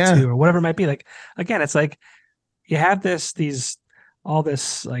 22 or whatever it might be? Like, again, it's like you have all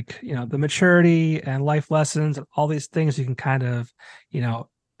this, like, the maturity and life lessons and all these things you can kind of,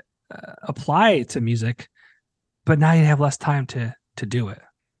 apply to music, but now you have less time to do it.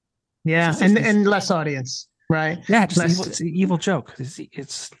 Yeah. And less audience, right? Yeah. It's an evil joke. It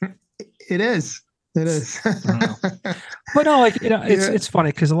is. It is. But no, like, it's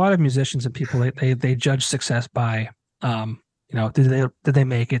funny because a lot of musicians and people, they judge success by, did they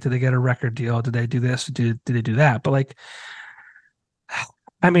make it? Did they get a record deal? Did they do this? Did they do that? But like,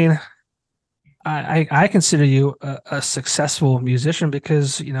 I mean, I consider you a successful musician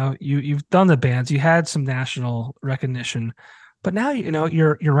because, you've done the bands, you had some national recognition, but now,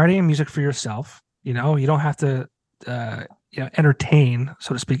 you're writing music for yourself. You don't have to entertain,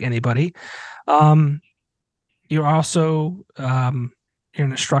 so to speak, anybody. You're also you're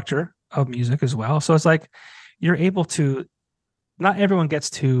an instructor of music as well. So it's like you're able to. Not everyone gets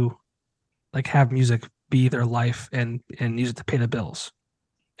to like have music be their life and use it to pay the bills,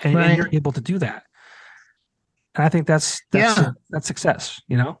 and you're able to do that. And I think that's success.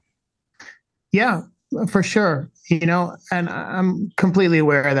 Yeah, for sure. And I'm completely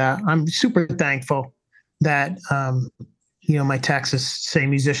aware of that. I'm super thankful that my taxes say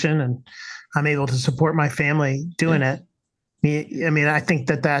musician, and I'm able to support my family doing it. I mean, I think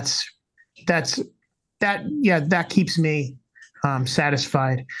that keeps me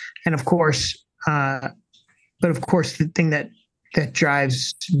satisfied. And of course, the thing that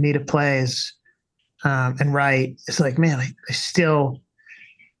drives me to play is and write. It's like, man, I still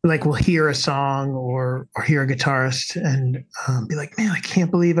like will hear a song or hear a guitarist and be like, man, I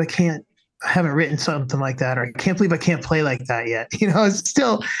can't believe I haven't written something like that, or I can't believe I can't play like that yet. It's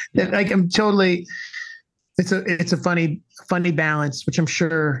still like I'm totally. It's a funny balance, which I'm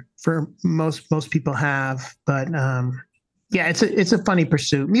sure for most people have, but it's a funny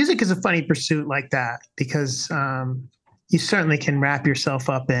pursuit. Music is a funny pursuit like that because you certainly can wrap yourself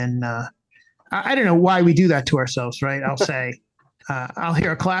up in. I don't know why we do that to ourselves, right? I'll say I'll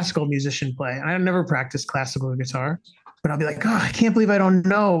hear a classical musician play, and I never practiced classical guitar, but I'll be like, oh, I can't believe I don't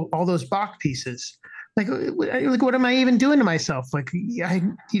know all those Bach pieces. Like what am I even doing to myself? Like,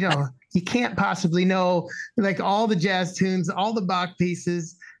 you can't possibly know like all the jazz tunes, all the Bach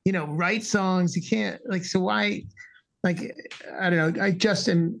pieces, write songs. You can't so why, like, I don't know. I just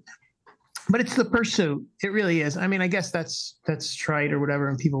am, but it's the pursuit. It really is. I mean, I guess that's trite or whatever,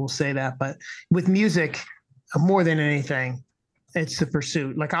 and people will say that, but with music, more than anything, it's the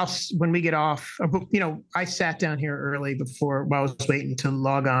pursuit. Like when we get off, I sat down here early while I was waiting to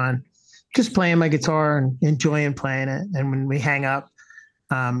log on, just playing my guitar and enjoying playing it. And when we hang up,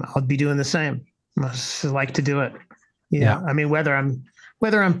 I'll be doing the same. I just like to do it. Yeah. I mean, whether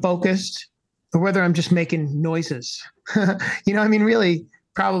I'm focused or whether I'm just making noises, I mean, really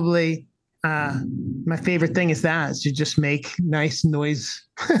probably, my favorite thing is to just make nice noise,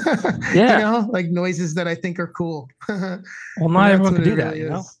 like noises that I think are cool. Well, not everyone can do that,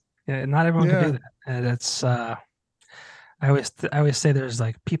 Yeah, not everyone can do that. And it's, I always say there's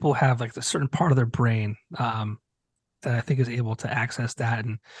like people have like a certain part of their brain that I think is able to access that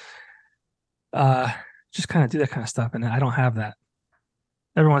and just kind of do that kind of stuff. And I don't have that.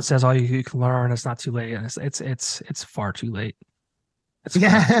 Everyone says, "Oh, you can learn. It's not too late," and it's far too late.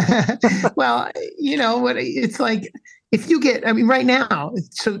 Well, what it's like if you get. I mean, right now.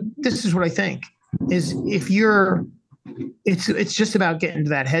 So this is what I think is if you're. It's just about getting to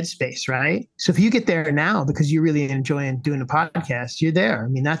that headspace, right? So if you get there now because you're really enjoying doing the podcast, you're there. I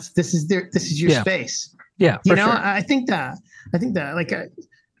mean, this is your space. Yeah, sure. I think that like,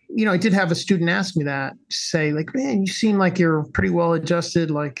 I did have a student ask me that, say like, man, you seem like you're pretty well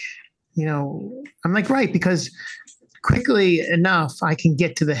adjusted. Like, I'm like, right. Because quickly enough, I can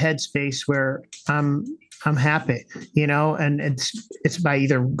get to the headspace where I'm happy, and it's by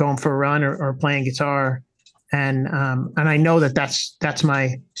either going for a run or playing guitar. And I know that's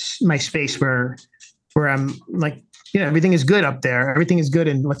my space where I'm like, everything is good up there. Everything is good.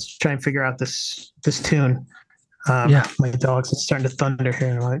 And let's try and figure out this tune. My dogs, it's starting to thunder here.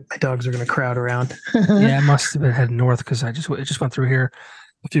 And my dogs are going to crowd around. Yeah, I must have been heading north because it just went through here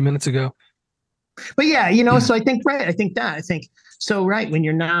a few minutes ago. But so I think, right. I think so. Right. When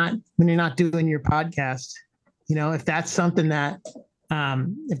you're not doing your podcast, if that's something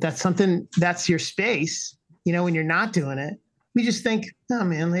that's your space, when you're not doing it, we just think, oh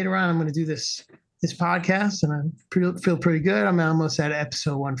man, later on, I'm going to do this podcast and I feel pretty good. I'm almost at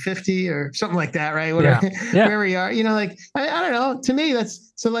episode 150 or something like that. Right. Whatever, where we are, like, I don't know. To me,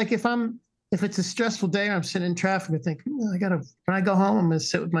 that's so like, if it's a stressful day and I'm sitting in traffic, I think, when I go home, I'm going to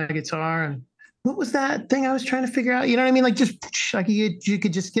sit with my guitar and what was that thing I was trying to figure out? You know what I mean? Like just like you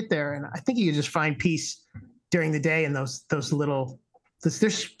could just get there. And I think you could just find peace during the day in those little,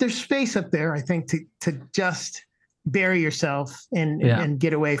 there's space up there, I think, to just bury yourself and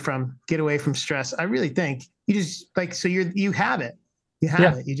get away from stress. I really think you just like, so you have it. You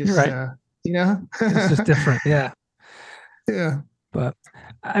have it. You just, right. It's just different. Yeah. Yeah. But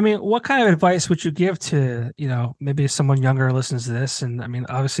I mean, what kind of advice would you give to, maybe someone younger listens to this? And I mean,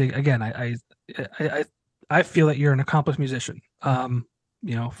 obviously, again, I feel that you're an accomplished musician, from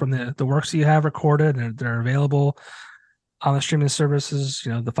the works that you have recorded and they're available on the streaming services,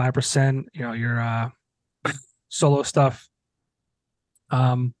 the 5%, your solo stuff.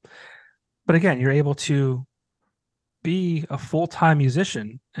 But again, you're able to be a full-time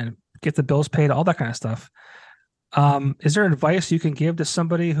musician and get the bills paid, all that kind of stuff, Is there advice you can give to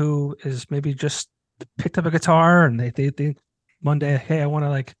somebody who is maybe just picked up a guitar and they one day, hey, I want to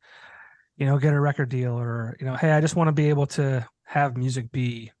like, get a record deal, or, hey, I just want to be able to have music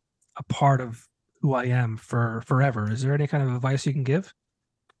be a part of who I am for forever. Is there any kind of advice you can give?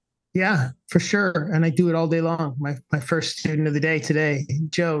 Yeah, for sure. And I do it all day long. My first student of the day today,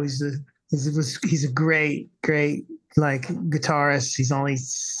 Joe, he's a great like guitarist. He's only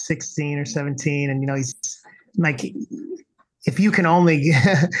 16 or 17, and he's like, if you can only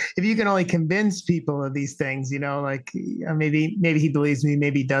convince people of these things, like maybe he believes me,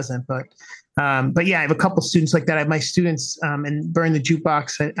 maybe he doesn't, but yeah, I have a couple students like that. I have my students and Burn the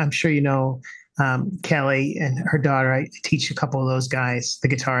Jukebox. I'm sure Kelly and her daughter. I teach a couple of those guys, the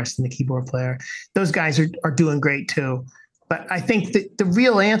guitarist and the keyboard player. Those guys are doing great too. But I think that the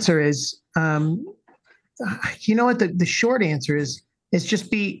real answer is, what the short answer is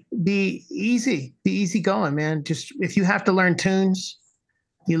just be easy going, man. Just if you have to learn tunes,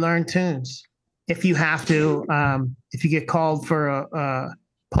 you learn tunes. If you have to, if you get called for a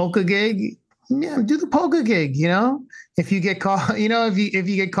polka gig, yeah, do the polka gig. If you get called, if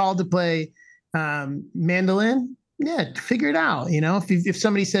you get called to play mandolin, yeah, figure it out. If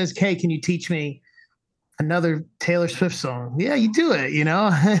somebody says, "Hey, can you teach me another Taylor Swift song?" Yeah, you do it.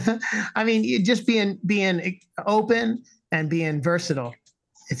 I mean, you just being open and being versatile.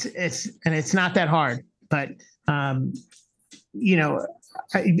 It's not that hard, but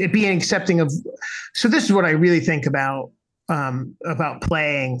being accepting of. So this is what I really think about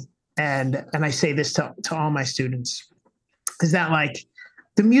playing, and I say this to all my students, is that like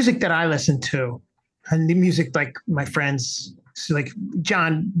the music that I listen to, and the music like my friends, so like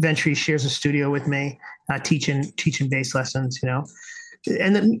John Ventry shares a studio with me, teaching bass lessons,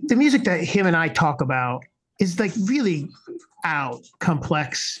 and the music that him and I talk about is like really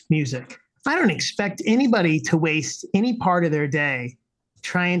complex music. I don't expect anybody to waste any part of their day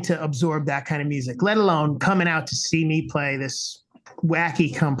trying to absorb that kind of music, let alone coming out to see me play this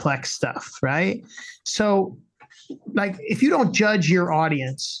wacky, complex stuff, right? So, like, if you don't judge your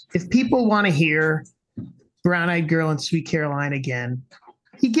audience, if people want to hear Brown Eyed Girl and Sweet Caroline again,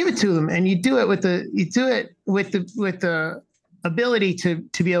 you give it to them, and you do it with the ability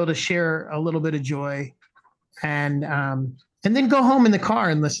to be able to share a little bit of joy, and then go home in the car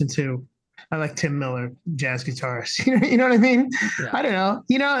and listen to, I like Tim Miller, jazz guitarist. You know what I mean? Yeah. I don't know.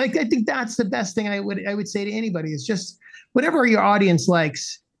 I think that's the best thing I would say to anybody is just whatever your audience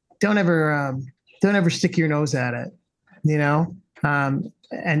likes, don't ever stick your nose at it.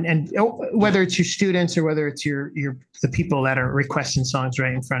 And whether it's your students or whether it's the people that are requesting songs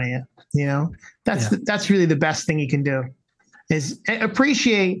right in front of you, that's really the best thing you can do, is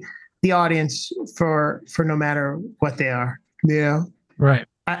appreciate the audience for no matter what they are. Right.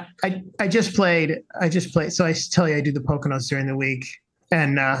 I just played. So I tell you, I do the Poconos during the week,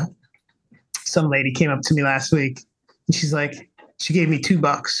 and some lady came up to me last week, and she's like, she gave me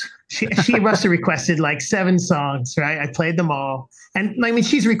 $2. She must have requested like 7 songs, right? I played them all, and I mean,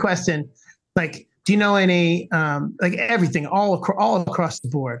 she's requesting like, do you know any like everything all across the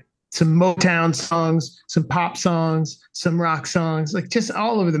board? Some Motown songs, some pop songs, some rock songs, like just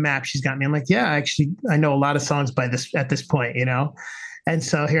all over the map. She's got me. I'm like, yeah, actually, I know a lot of songs at this point, And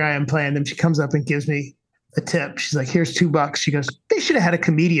so here I am playing them. She comes up and gives me a tip. She's like, here's $2. She goes, they should have had a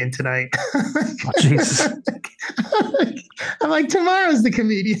comedian tonight. Oh, Jesus. I'm like, tomorrow's the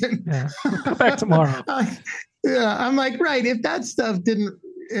comedian. Yeah. Come back tomorrow. I'm like, right. If that stuff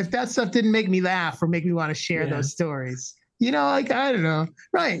didn't make me laugh or make me want to share those stories, like, I don't know.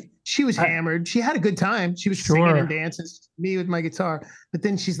 Right. She was hammered. She had a good time. She was singing and dancing, me with my guitar. But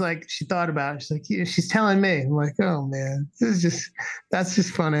then she's like, she thought about it. She's like, yeah, she's telling me. I'm like, oh man, that's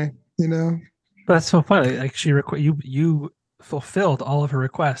just funny, That's so funny. Like you fulfilled all of her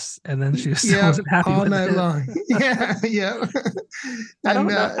requests, and then she still wasn't happy all with night it. long. Yeah. I don't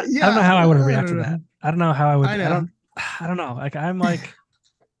know how I would have reacted to that. I don't know how I would. I don't know. Like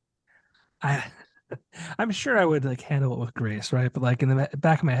I'm sure I would like handle it with grace, right? But like in the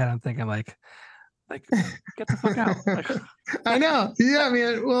back of my head, I'm thinking like get the fuck out. Like, I know. Yeah,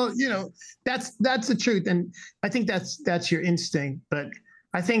 man. Well, that's the truth, and I think that's your instinct. But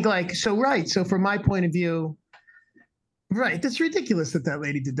I think so from my point of view, right, that's ridiculous that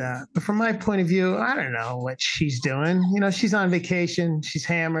lady did that. But from my point of view, I don't know what she's doing. She's on vacation. She's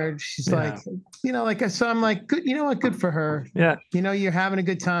hammered. She's like, so I'm like, good. You know what? Good for her. Yeah. You're having a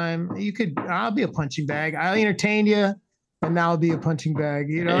good time. I'll be a punching bag. I'll entertain you, and now I'll be a punching bag.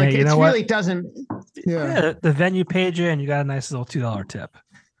 Really doesn't. Yeah. The venue paid you, and you got a nice little $2 tip.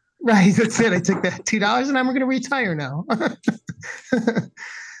 Right. That's it. I took that $2, and I'm going to retire now.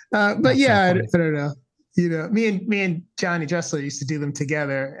 But yeah, I don't know. me and Johnny Dressler used to do them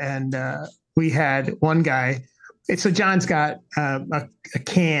together, and we had one guy. So John's got a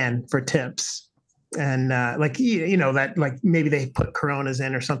can for tips, and that like maybe they put Coronas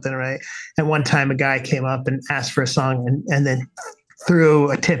in or something, right? And one time a guy came up and asked for a song, and then threw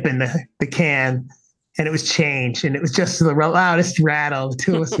a tip in the can, and it was change, and it was just the loudest rattle. The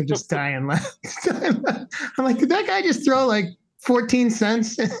two of us were just dying laughing. I'm like, did that guy just throw like 14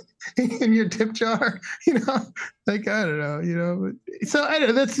 cents in your tip jar? Like, I don't know, so I don't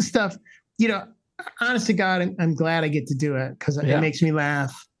know. That's the stuff, honest to God, I'm glad I get to do it because it makes me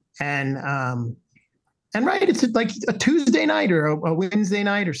laugh. And right, it's like a Tuesday night or a Wednesday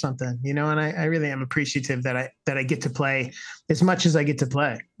night or something, and I really am appreciative that I get to play as much as I get to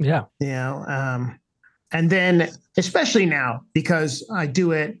play. Yeah. And then especially now because I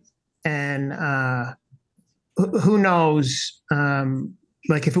do it, and who knows,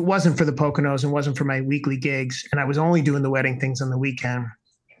 like if it wasn't for the Poconos and wasn't for my weekly gigs and I was only doing the wedding things on the weekend,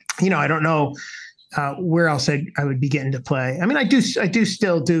 I don't know where else I would be getting to play. I mean, I do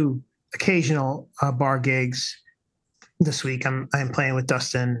still do occasional bar gigs. This week I'm playing with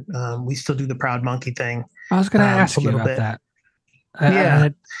Dustin. We still do the Proud Monkey thing. I was going to ask you about that.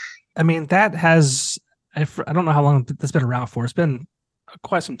 I mean, that has, I don't know how long that's been around for. It's been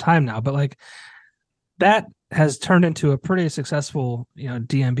quite some time now, but like that has turned into a pretty successful,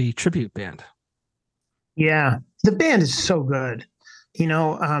 DMB tribute band. Yeah. The band is so good,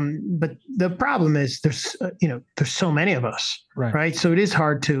 but the problem is there's so many of us, right? So it is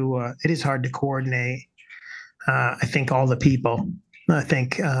hard to coordinate. I think all the people,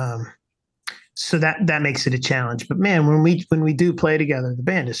 so that makes it a challenge, but man, when we do play together, the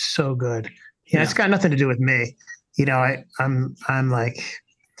band is so good. Yeah. It's got nothing to do with me. I'm like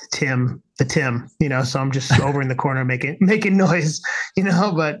the Tim, so I'm just over in the corner making noise,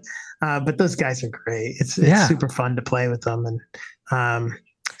 but those guys are great. It's super fun to play with them. And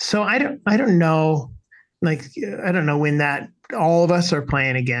so I don't know, like, I don't know when that all of us are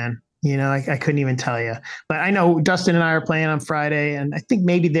playing again. I couldn't even tell you, but I know Dustin and I are playing on Friday, and I think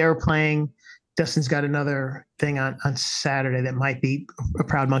maybe they're playing. Dustin's got another thing on Saturday that might be a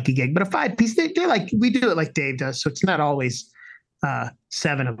Proud Monkey gig, but a 5-piece. They're like, we do it like Dave does, so it's not always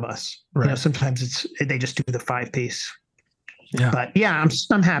 7 of us. Right. Sometimes they just do the 5-piece. Yeah. But yeah,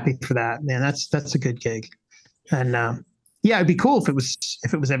 I'm happy for that, man. That's a good gig, and it'd be cool if it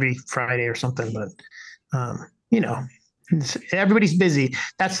was every Friday or something. But everybody's busy.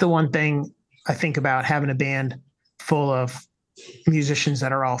 That's the one thing I think about having a band full of musicians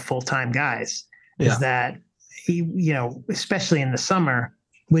that are all full-time guys is that especially in the summer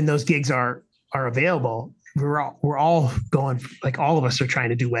when those gigs are available, we're all going, like all of us are trying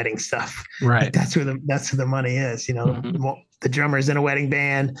to do wedding stuff. Right. Like that's where the money is. The drummer's in a wedding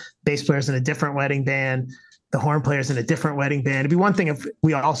band, bass player's in a different wedding band, the horn player's in a different wedding band. It'd be one thing if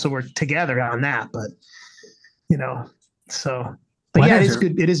we also were together on that, but it is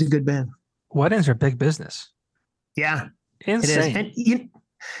good. It is a good band. Weddings are big business. Yeah. Insane. It is. And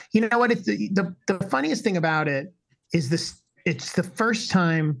you know what? It's the funniest thing about it is this. It's the first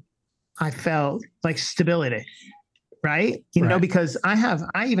time I felt like stability, right? Because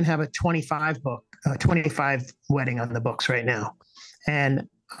I even have a 25 wedding on the books right now, and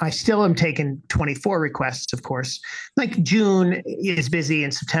I still am taking 24 requests. Of course, like June is busy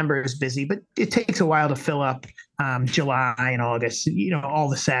and September is busy, but it takes a while to fill up July and August. All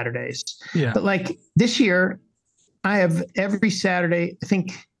the Saturdays. Yeah. But like this year, I have every Saturday, I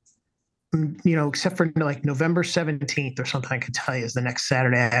think, except for like November 17th or something, I could tell you is the next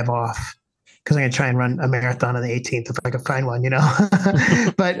Saturday I have off because I'm going to try and run a marathon on the 18th if I can find one,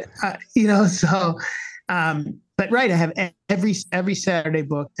 but, but right. I have every Saturday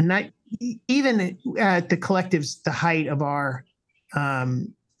booked, and that even at the collectives, the height of our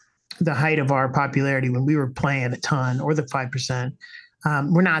popularity when we were playing a ton, or the 5%,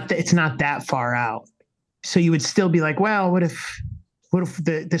 it's not that far out. So you would still be like, well, what if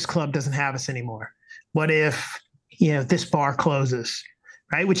this club doesn't have us anymore? What if, this bar closes,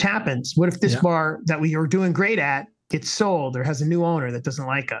 right? Which happens. What if this bar that we are doing great at gets sold or has a new owner that doesn't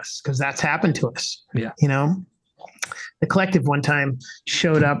like us? Because that's happened to us. Yeah. The collective one time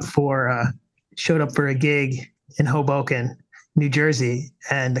showed up for a gig in Hoboken, New Jersey,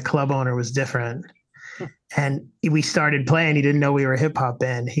 and the club owner was different. And we started playing. He didn't know we were a hip hop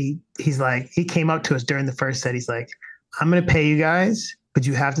band. He's like, he came up to us during the first set. He's like, I'm going to pay you guys, but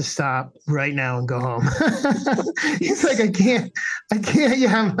you have to stop right now and go home. He's like, I can't.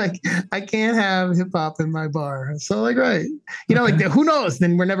 Yeah, I'm like, I can't have hip hop in my bar. So like, right. Like who knows?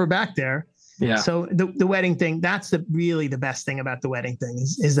 Then we're never back there. Yeah. So the wedding thing, that's really the best thing about the wedding thing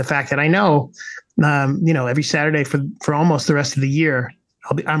is the fact that I know, every Saturday for almost the rest of the year,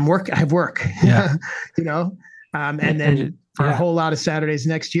 I have work, Yeah. and then for a whole lot of Saturdays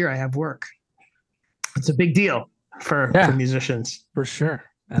next year, I have work. It's a big deal for musicians. For sure.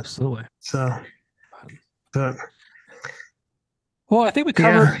 Absolutely. So, but. Well, I think we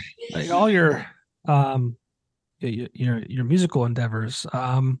covered all your musical endeavors.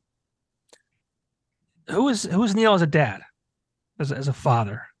 Who is Neil as a dad, as a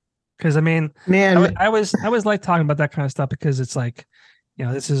father? Because I mean, man, I always like talking about that kind of stuff because it's like,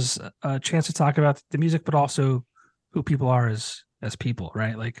 this is a chance to talk about the music, but also who people are as people,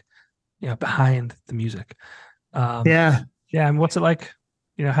 right? Like, behind the music. Yeah. And what's it like,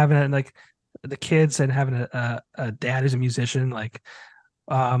 having like the kids and having a dad who's a musician, like,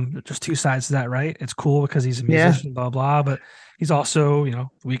 there's two sides to that, right? It's cool because he's a musician, blah, blah, but he's also,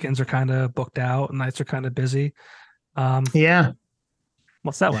 weekends are kind of booked out and nights are kind of busy.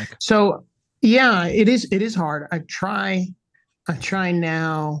 What's that like? So, it is hard. I try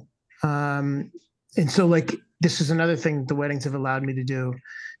now. And so like, this is another thing the weddings have allowed me to do.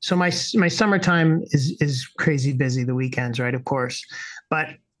 So my summertime is crazy busy, the weekends, right? Of course, but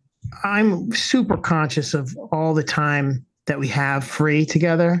I'm super conscious of all the time that we have free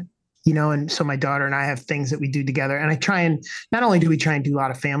together, and so my daughter and I have things that we do together. And I try and not only do we try and do a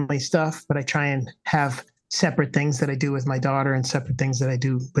lot of family stuff, but I try and have separate things that I do with my daughter and separate things that I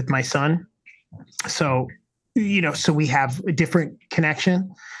do with my son. So, so we have a different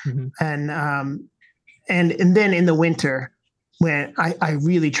connection. Mm-hmm. And then in the winter when I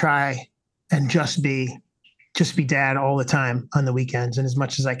really try and just be dad all the time on the weekends and as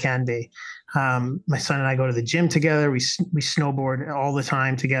much as I can be. My son and I go to the gym together. We snowboard all the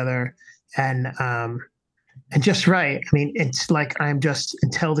time together, and just right. I mean, it's like I'm just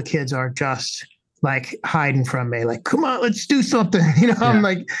until the kids are just like hiding from me, like, come on, let's do something. I'm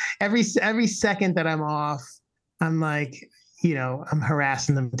like every second that I'm off, I'm like, I'm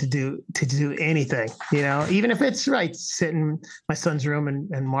harassing them to do anything, even if it's sit in my son's room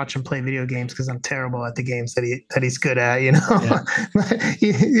and watch him play video games because I'm terrible at the games that he's good at,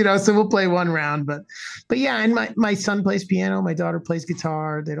 so we'll play one round, but yeah. And my son plays piano, my daughter plays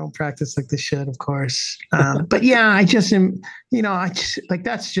guitar. They don't practice like they should, of course. But yeah, I just am, like,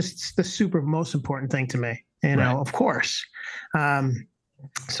 that's just the super most important thing to me, of course.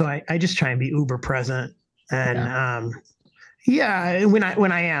 So I just try and be uber present and, when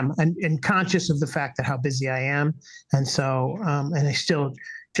I am and conscious of the fact that how busy I am. And so, and I still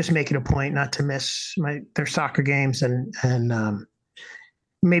just make it a point not to miss their soccer games and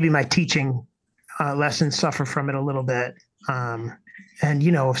maybe my teaching lessons suffer from it a little bit.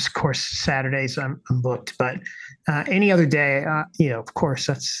 And, of course, Saturdays I'm booked, but any other day, of course,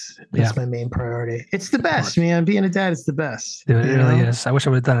 that's my main priority. It's the best, man. Being a dad is the best. It really is. I wish I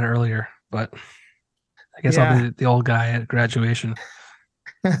would have done it earlier, but I guess I'll be the old guy at graduation.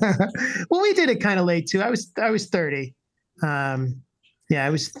 Well, we did it kind of late too. I was 30. I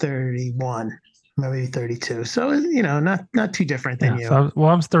was 31, maybe 32. So, not too different than you. So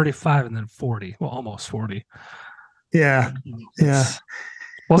I was 35 and then 40. Well, almost 40. Yeah.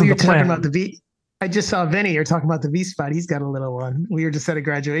 Well, you're talking about the V. I just saw Vinny. You're talking about the V spot. He's got a little one. We were just at a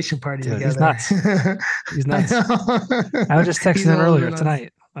graduation party together. He's nuts. He's nuts. I was just texting him earlier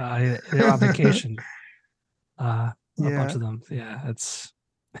tonight. They're on vacation. A bunch of them. Yeah, it's.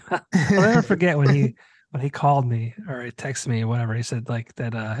 I'll never forget when he called me or he texted me or whatever. He said like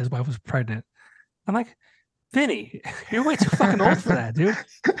that his wife was pregnant. I'm like, Vinny, you're way too fucking old for that, dude.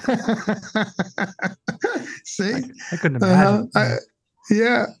 See, I couldn't imagine.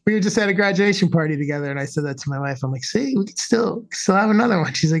 We were just at a graduation party together, and I said that to my wife. I'm like, see, we could still have another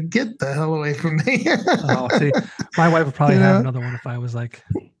one. She's like, get the hell away from me. Oh, see, my wife would probably have another one if I was like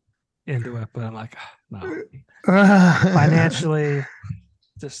into it, but I'm like, no. Financially,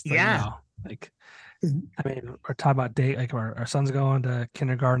 just like, I mean, we're talking about like our son's going to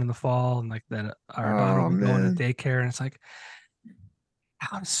kindergarten in the fall, and like that our daughter will be going to daycare, and it's like,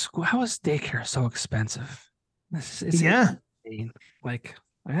 how is daycare so expensive? It's insane. Like,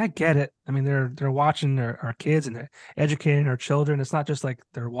 I get it. I mean, they're watching our kids and they're educating our children. It's not just like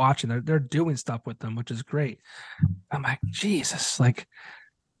they're watching; they're doing stuff with them, which is great. I'm like, Jesus, like.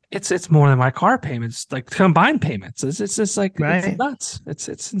 It's more than my car payments, like combined payments. It's just like It's nuts.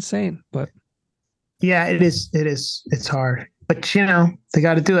 It's insane. But yeah, it is. It's hard, but they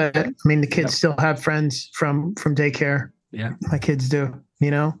got to do it. I mean, the kids still have friends from daycare. Yeah, my kids do.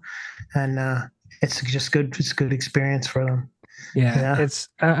 And it's just good. It's a good experience for them. Yeah.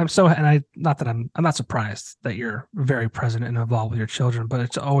 I'm not surprised that you're very present and involved with your children, but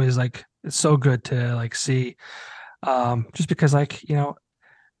it's always like it's so good to like see, just because like, they'll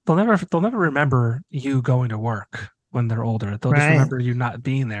never remember you going to work when they're older. They'll just Right. remember you not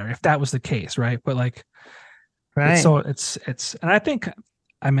being there if that was the case, right? But like Right. and I think,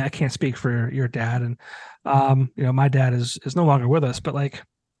 I mean, I can't speak for your dad, and my dad is no longer with us, but like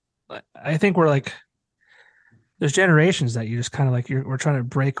I think we're like there's generations that you just kind of like we're trying to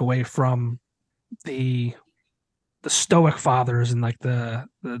break away from the stoic fathers and like the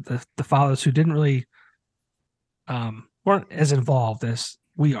fathers who didn't really weren't as involved as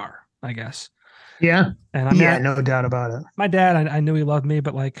we are, I guess. Yeah. And I mean, Yeah, no doubt about it. my dad, I knew he loved me,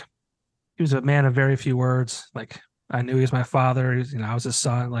 but like he was a man of very few words. Like I knew he was my father. I was his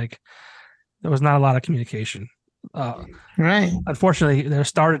son. Like there was not a lot of communication. Right. Unfortunately, there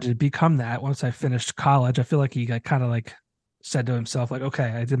started to become that once I finished college. I feel like he kind of like said to himself, like,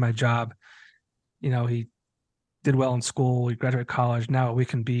 okay, I did my job. He did well in school. He graduated college. Now we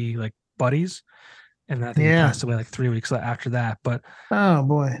can be like buddies. And I think he Yeah. passed away like 3 weeks after that. But Oh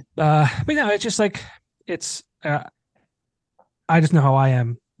boy. it's just like I just know how I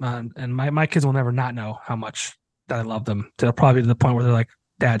am, and my kids will never not know how much that I love them. To probably to the point where they're like,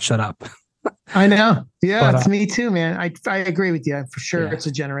 "Dad, shut up." I know. Yeah, But it's me too, man. I agree with you. For sure yeah, it's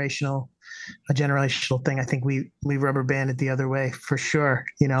a generational thing. I think we rubber band it the other way for sure,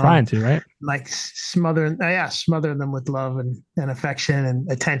 trying to, right? like smother them with love and affection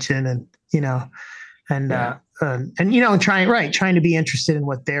and attention and and Yeah. and trying to be interested in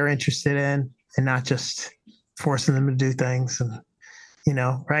what they're interested in and not just forcing them to do things and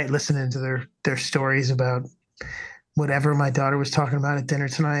listening to their stories about whatever my daughter was talking about at dinner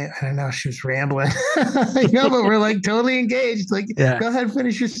tonight. I don't know, she was rambling, but we're like totally engaged. Like, Yeah. go ahead,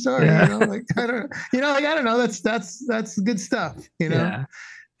 finish your story. Yeah. Like I don't know. That's good stuff. Yeah,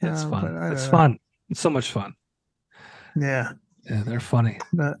 it's fun. It's know. fun. It's so much fun. Yeah. Yeah, they're funny.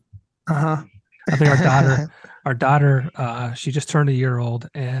 But I think our daughter, she just turned a year old,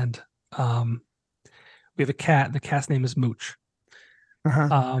 and we have a cat. The cat's name is Mooch.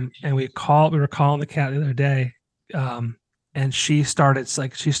 And we were calling the cat the other day, and she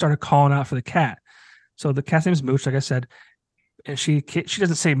started calling out for the cat. So the cat's name is Mooch, like I said, and she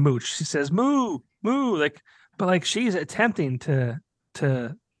doesn't say Mooch, she says moo moo, like, but like she's attempting to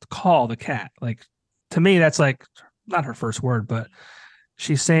call the cat. Like, to me, that's like not her first word, but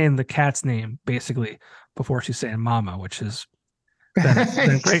she's saying the cat's name basically before she's saying mama, which is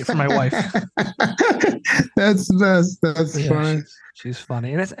been great for my wife. That's the best. That's funny. She's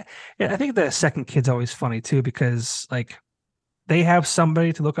funny. And I think the second kid's always funny too, because like they have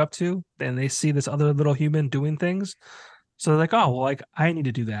somebody to look up to and they see this other little human doing things. So they're like, oh, well, like I need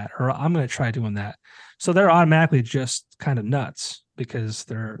to do that, or I'm going to try doing that. So they're automatically just kind of nuts because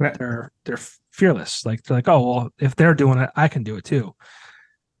they're fearless. Like they're like, oh, well, if they're doing it, I can do it too.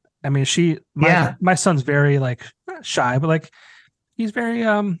 I mean, my son's very like not shy, but like he's very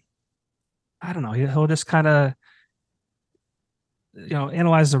I don't know. He'll just kind of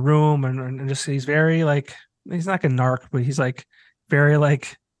analyze the room and just he's very like he's not like a narc, but he's like very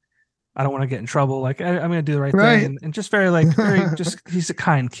like I don't want to get in trouble. Like I'm going to do the right thing, and just very like very just he's a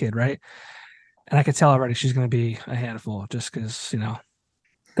kind kid, right? And I could tell already she's going to be a handful just because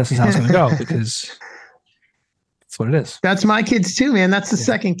this is how it's going to go because that's what it is. That's my kids too, man. That's the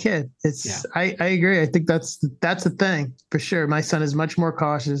second kid. I agree. I think that's a thing for sure. My son is much more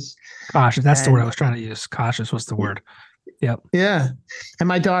cautious. Cautious. That's the word I was trying to use. Cautious was the word. Yep. Yeah. And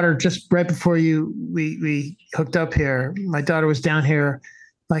my daughter, just right before we hooked up here, my daughter was down here,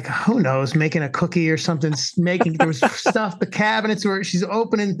 like, who knows, making a cookie or something, there was stuff, the cabinets where she's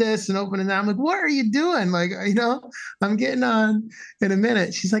opening this and opening that. I'm like, what are you doing? Like, I'm getting on in a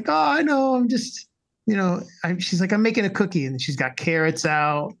minute. She's like, oh, I know. I'm just, she's like, I'm making a cookie, and she's got carrots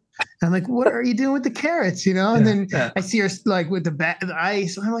out. I'm like, what are you doing with the carrots? And then I see her like with the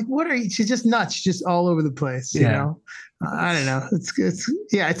ice. I'm like, what are you? She's just nuts. She's just all over the place. I don't know.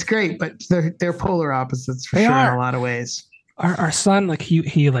 It's great, but they're polar opposites for sure in a lot of ways. Our son, like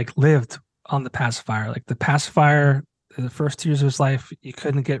he like lived on the pacifier. Like the pacifier, the first 2 years of his life, you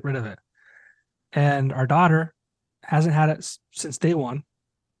couldn't get rid of it. And our daughter hasn't had it since day one.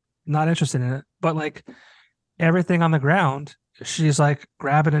 Not interested in it, but like everything on the ground, she's like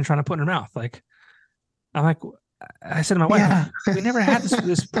grabbing and trying to put in her mouth. Like, I'm like, I said to my wife, we never had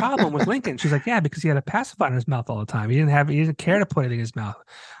this problem with Lincoln. She's like, yeah, because he had a pacifier in his mouth all the time. He didn't care to put anything in his mouth.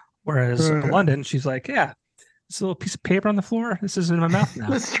 Whereas in London, she's like, yeah, this little piece of paper on the floor, this is in my mouth now.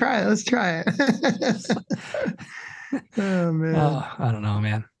 Let's try it. Oh man. Oh, I don't know,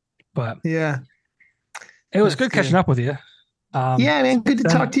 man. But yeah, it was good catching up with you. Yeah, man, good to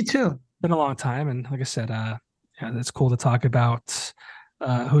talk to you too. Been a long time, and like I said, it's cool to talk about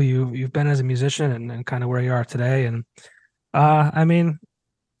who you've been as a musician and kind of where you are today. And I mean,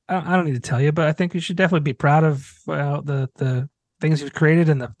 I don't need to tell you, but I think you should definitely be proud of the things you've created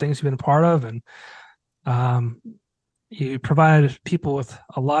and the things you've been a part of. And you provided people with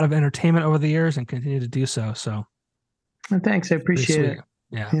a lot of entertainment over the years and continue to do so. So, and thanks, I appreciate it.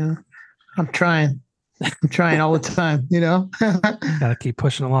 Yeah, I'm trying all the time. Gotta keep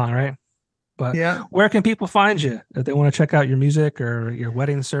pushing along, right? But yeah, where can people find you if they want to check out your music or your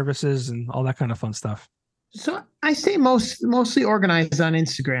wedding services and all that kind of fun stuff? So I stay mostly organized on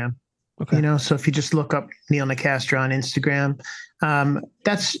Instagram. Okay. So if you just look up Neil Nicastro on Instagram,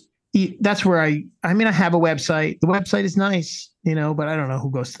 that's where I have a website. The website is nice, but I don't know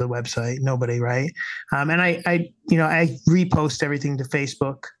who goes to the website. Nobody, right? And I repost everything to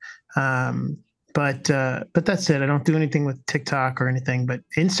Facebook. But that's it. I don't do anything with TikTok or anything, but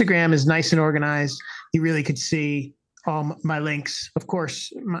Instagram is nice and organized. You really could see all my links. Of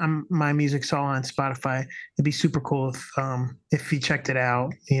course, my music's all on Spotify. It'd be super cool if you checked it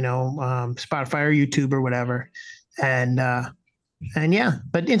out, Spotify or YouTube or whatever. And yeah,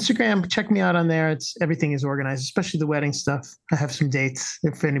 but Instagram, check me out on there. Everything is organized, especially the wedding stuff. I have some dates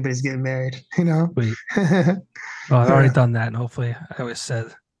if anybody's getting married, Sweet. Well, I've already done that. And hopefully I always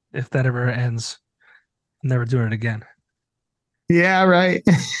said, if that ever ends, I'm never doing it again. Yeah, right.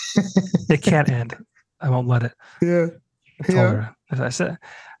 It can't end. I won't let it. Yeah. I told her. I said,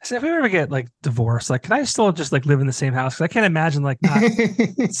 if we ever get like divorced, like, can I still just like live in the same house? Because I can't imagine like not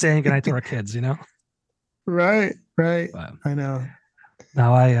saying goodnight to our kids, Right. But, I know.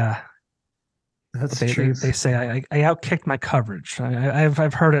 No, That's true. They say I outkicked my coverage.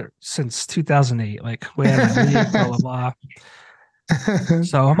 I've heard it since 2008. Like, way out of my league, blah blah blah.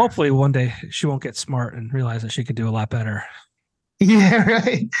 So hopefully one day she won't get smart and realize that she could do a lot better. Yeah,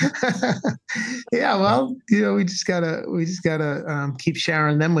 right. Yeah, well, we just gotta keep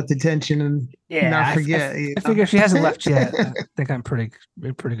showering them with attention and not forget. I figure if she hasn't left yet, I think I'm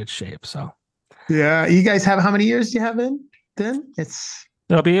in pretty good shape. So yeah, you guys have how many years do you have in? Then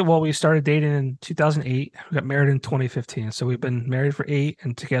we started dating in 2008. We got married in 2015. So we've been married for 8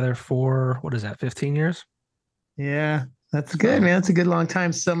 and together for 15 years. Yeah, that's good, man. That's a good long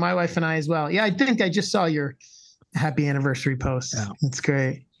time. So my wife and I as well. Yeah, I think I just saw your happy anniversary post. Yeah. That's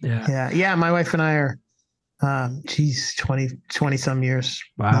great. Yeah. My wife and I are, 20 some years.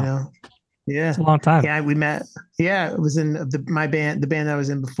 Wow. Yeah. It's a long time. Yeah. We met. Yeah. It was in the band that I was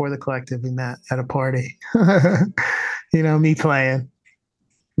in before the collective. We met at a party, me playing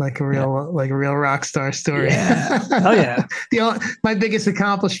like a real rock star story. Yeah. Oh yeah. My biggest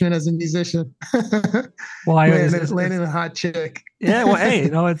accomplishment as a musician. Well, landing a hot chick. Yeah. Well, hey,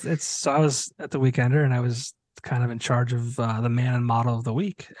 so I was at the Weekender and I was kind of in charge of the man and model of the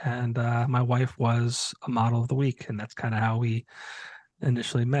week, and my wife was a model of the week, and that's kind of how we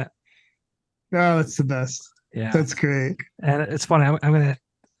initially met. Oh, that's the best. Yeah, that's great. And it's funny.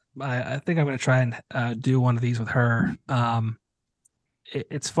 I think I'm gonna try and do one of these with her.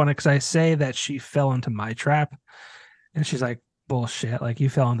 It's funny because I say that she fell into my trap, and she's like, "Bullshit! Like, you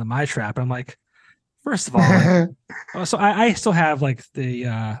fell into my trap." And I'm like, first of all, so I still have like the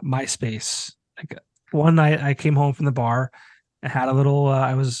MySpace. Like, one night I came home from the bar and had a little,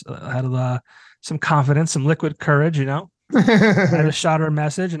 had some confidence, some liquid courage, I just shot her a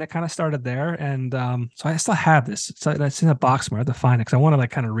message and it kind of started there. And so I still have this. It's in a box somewhere. I have to find it because I want to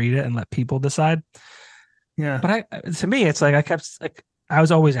kind of read it and let people decide. Yeah. But to me, it's like I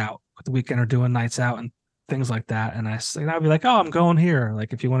was always out with the Weekend or doing nights out and things like that. And I'd be like, oh, I'm going here.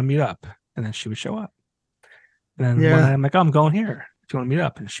 Like, if you want to meet up. And then she would show up. And then one night I'm like, oh, I'm going here. If you want to meet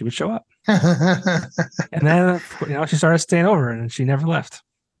up. And she would show up. And then she started staying over and she never left.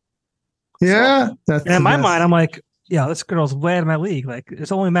 Yeah. So, and in my mind, I'm like, yeah, this girl's way out of my league. Like,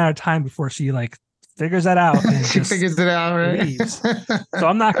 it's only a matter of time before she figures that out and she figures it out, right? Leaves. So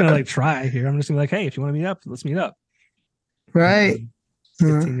I'm not gonna try here. I'm just gonna be like, hey, if you want to meet up, let's meet up. Right.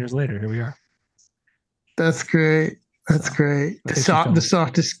 15 years later, here we are. That's great. The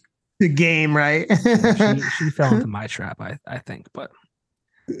softest game, right? she fell into my trap, I think, but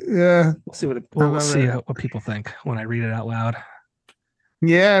yeah, we'll see what people think when I read it out loud.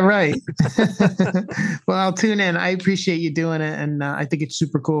 Yeah, right. Well, I'll tune in. I appreciate you doing it, and I think it's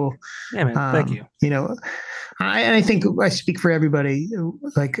super cool. Yeah, man. Thank you. I think I speak for everybody.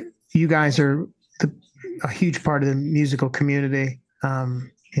 Like, you guys are a huge part of the musical community.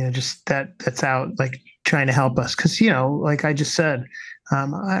 Just that's out trying to help us, because like I just said, a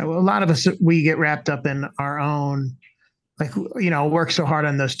lot of us, we get wrapped up in our own. Work so hard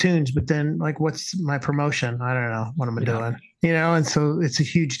on those tunes, but then what's my promotion? I don't know. What am I doing? And so it's a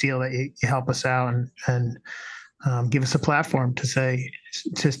huge deal that you help us out and give us a platform to say,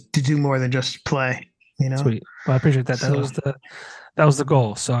 to do more than just play, you know? Sweet. Well, I appreciate that. So, That was the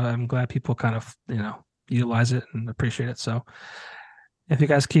goal. So I'm glad people kind of, utilize it and appreciate it. So if you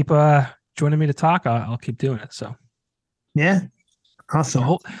guys keep joining me to talk, I'll keep doing it. So yeah. Awesome.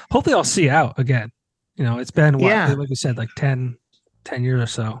 So hopefully I'll see you out again. It's been Yeah. like you said, like 10 years or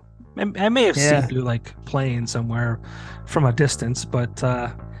so. I may have seen you like playing somewhere from a distance, but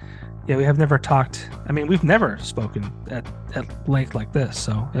we have never talked. I mean, we've never spoken at length like this,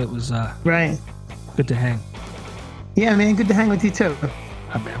 so it was right. Good to hang. Yeah, man, good to hang with you too.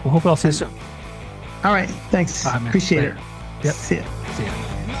 Man. Well, hopefully I'll see you soon. All right, thanks. Appreciate Later. it. Yep. See ya. See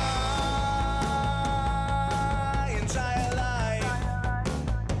ya.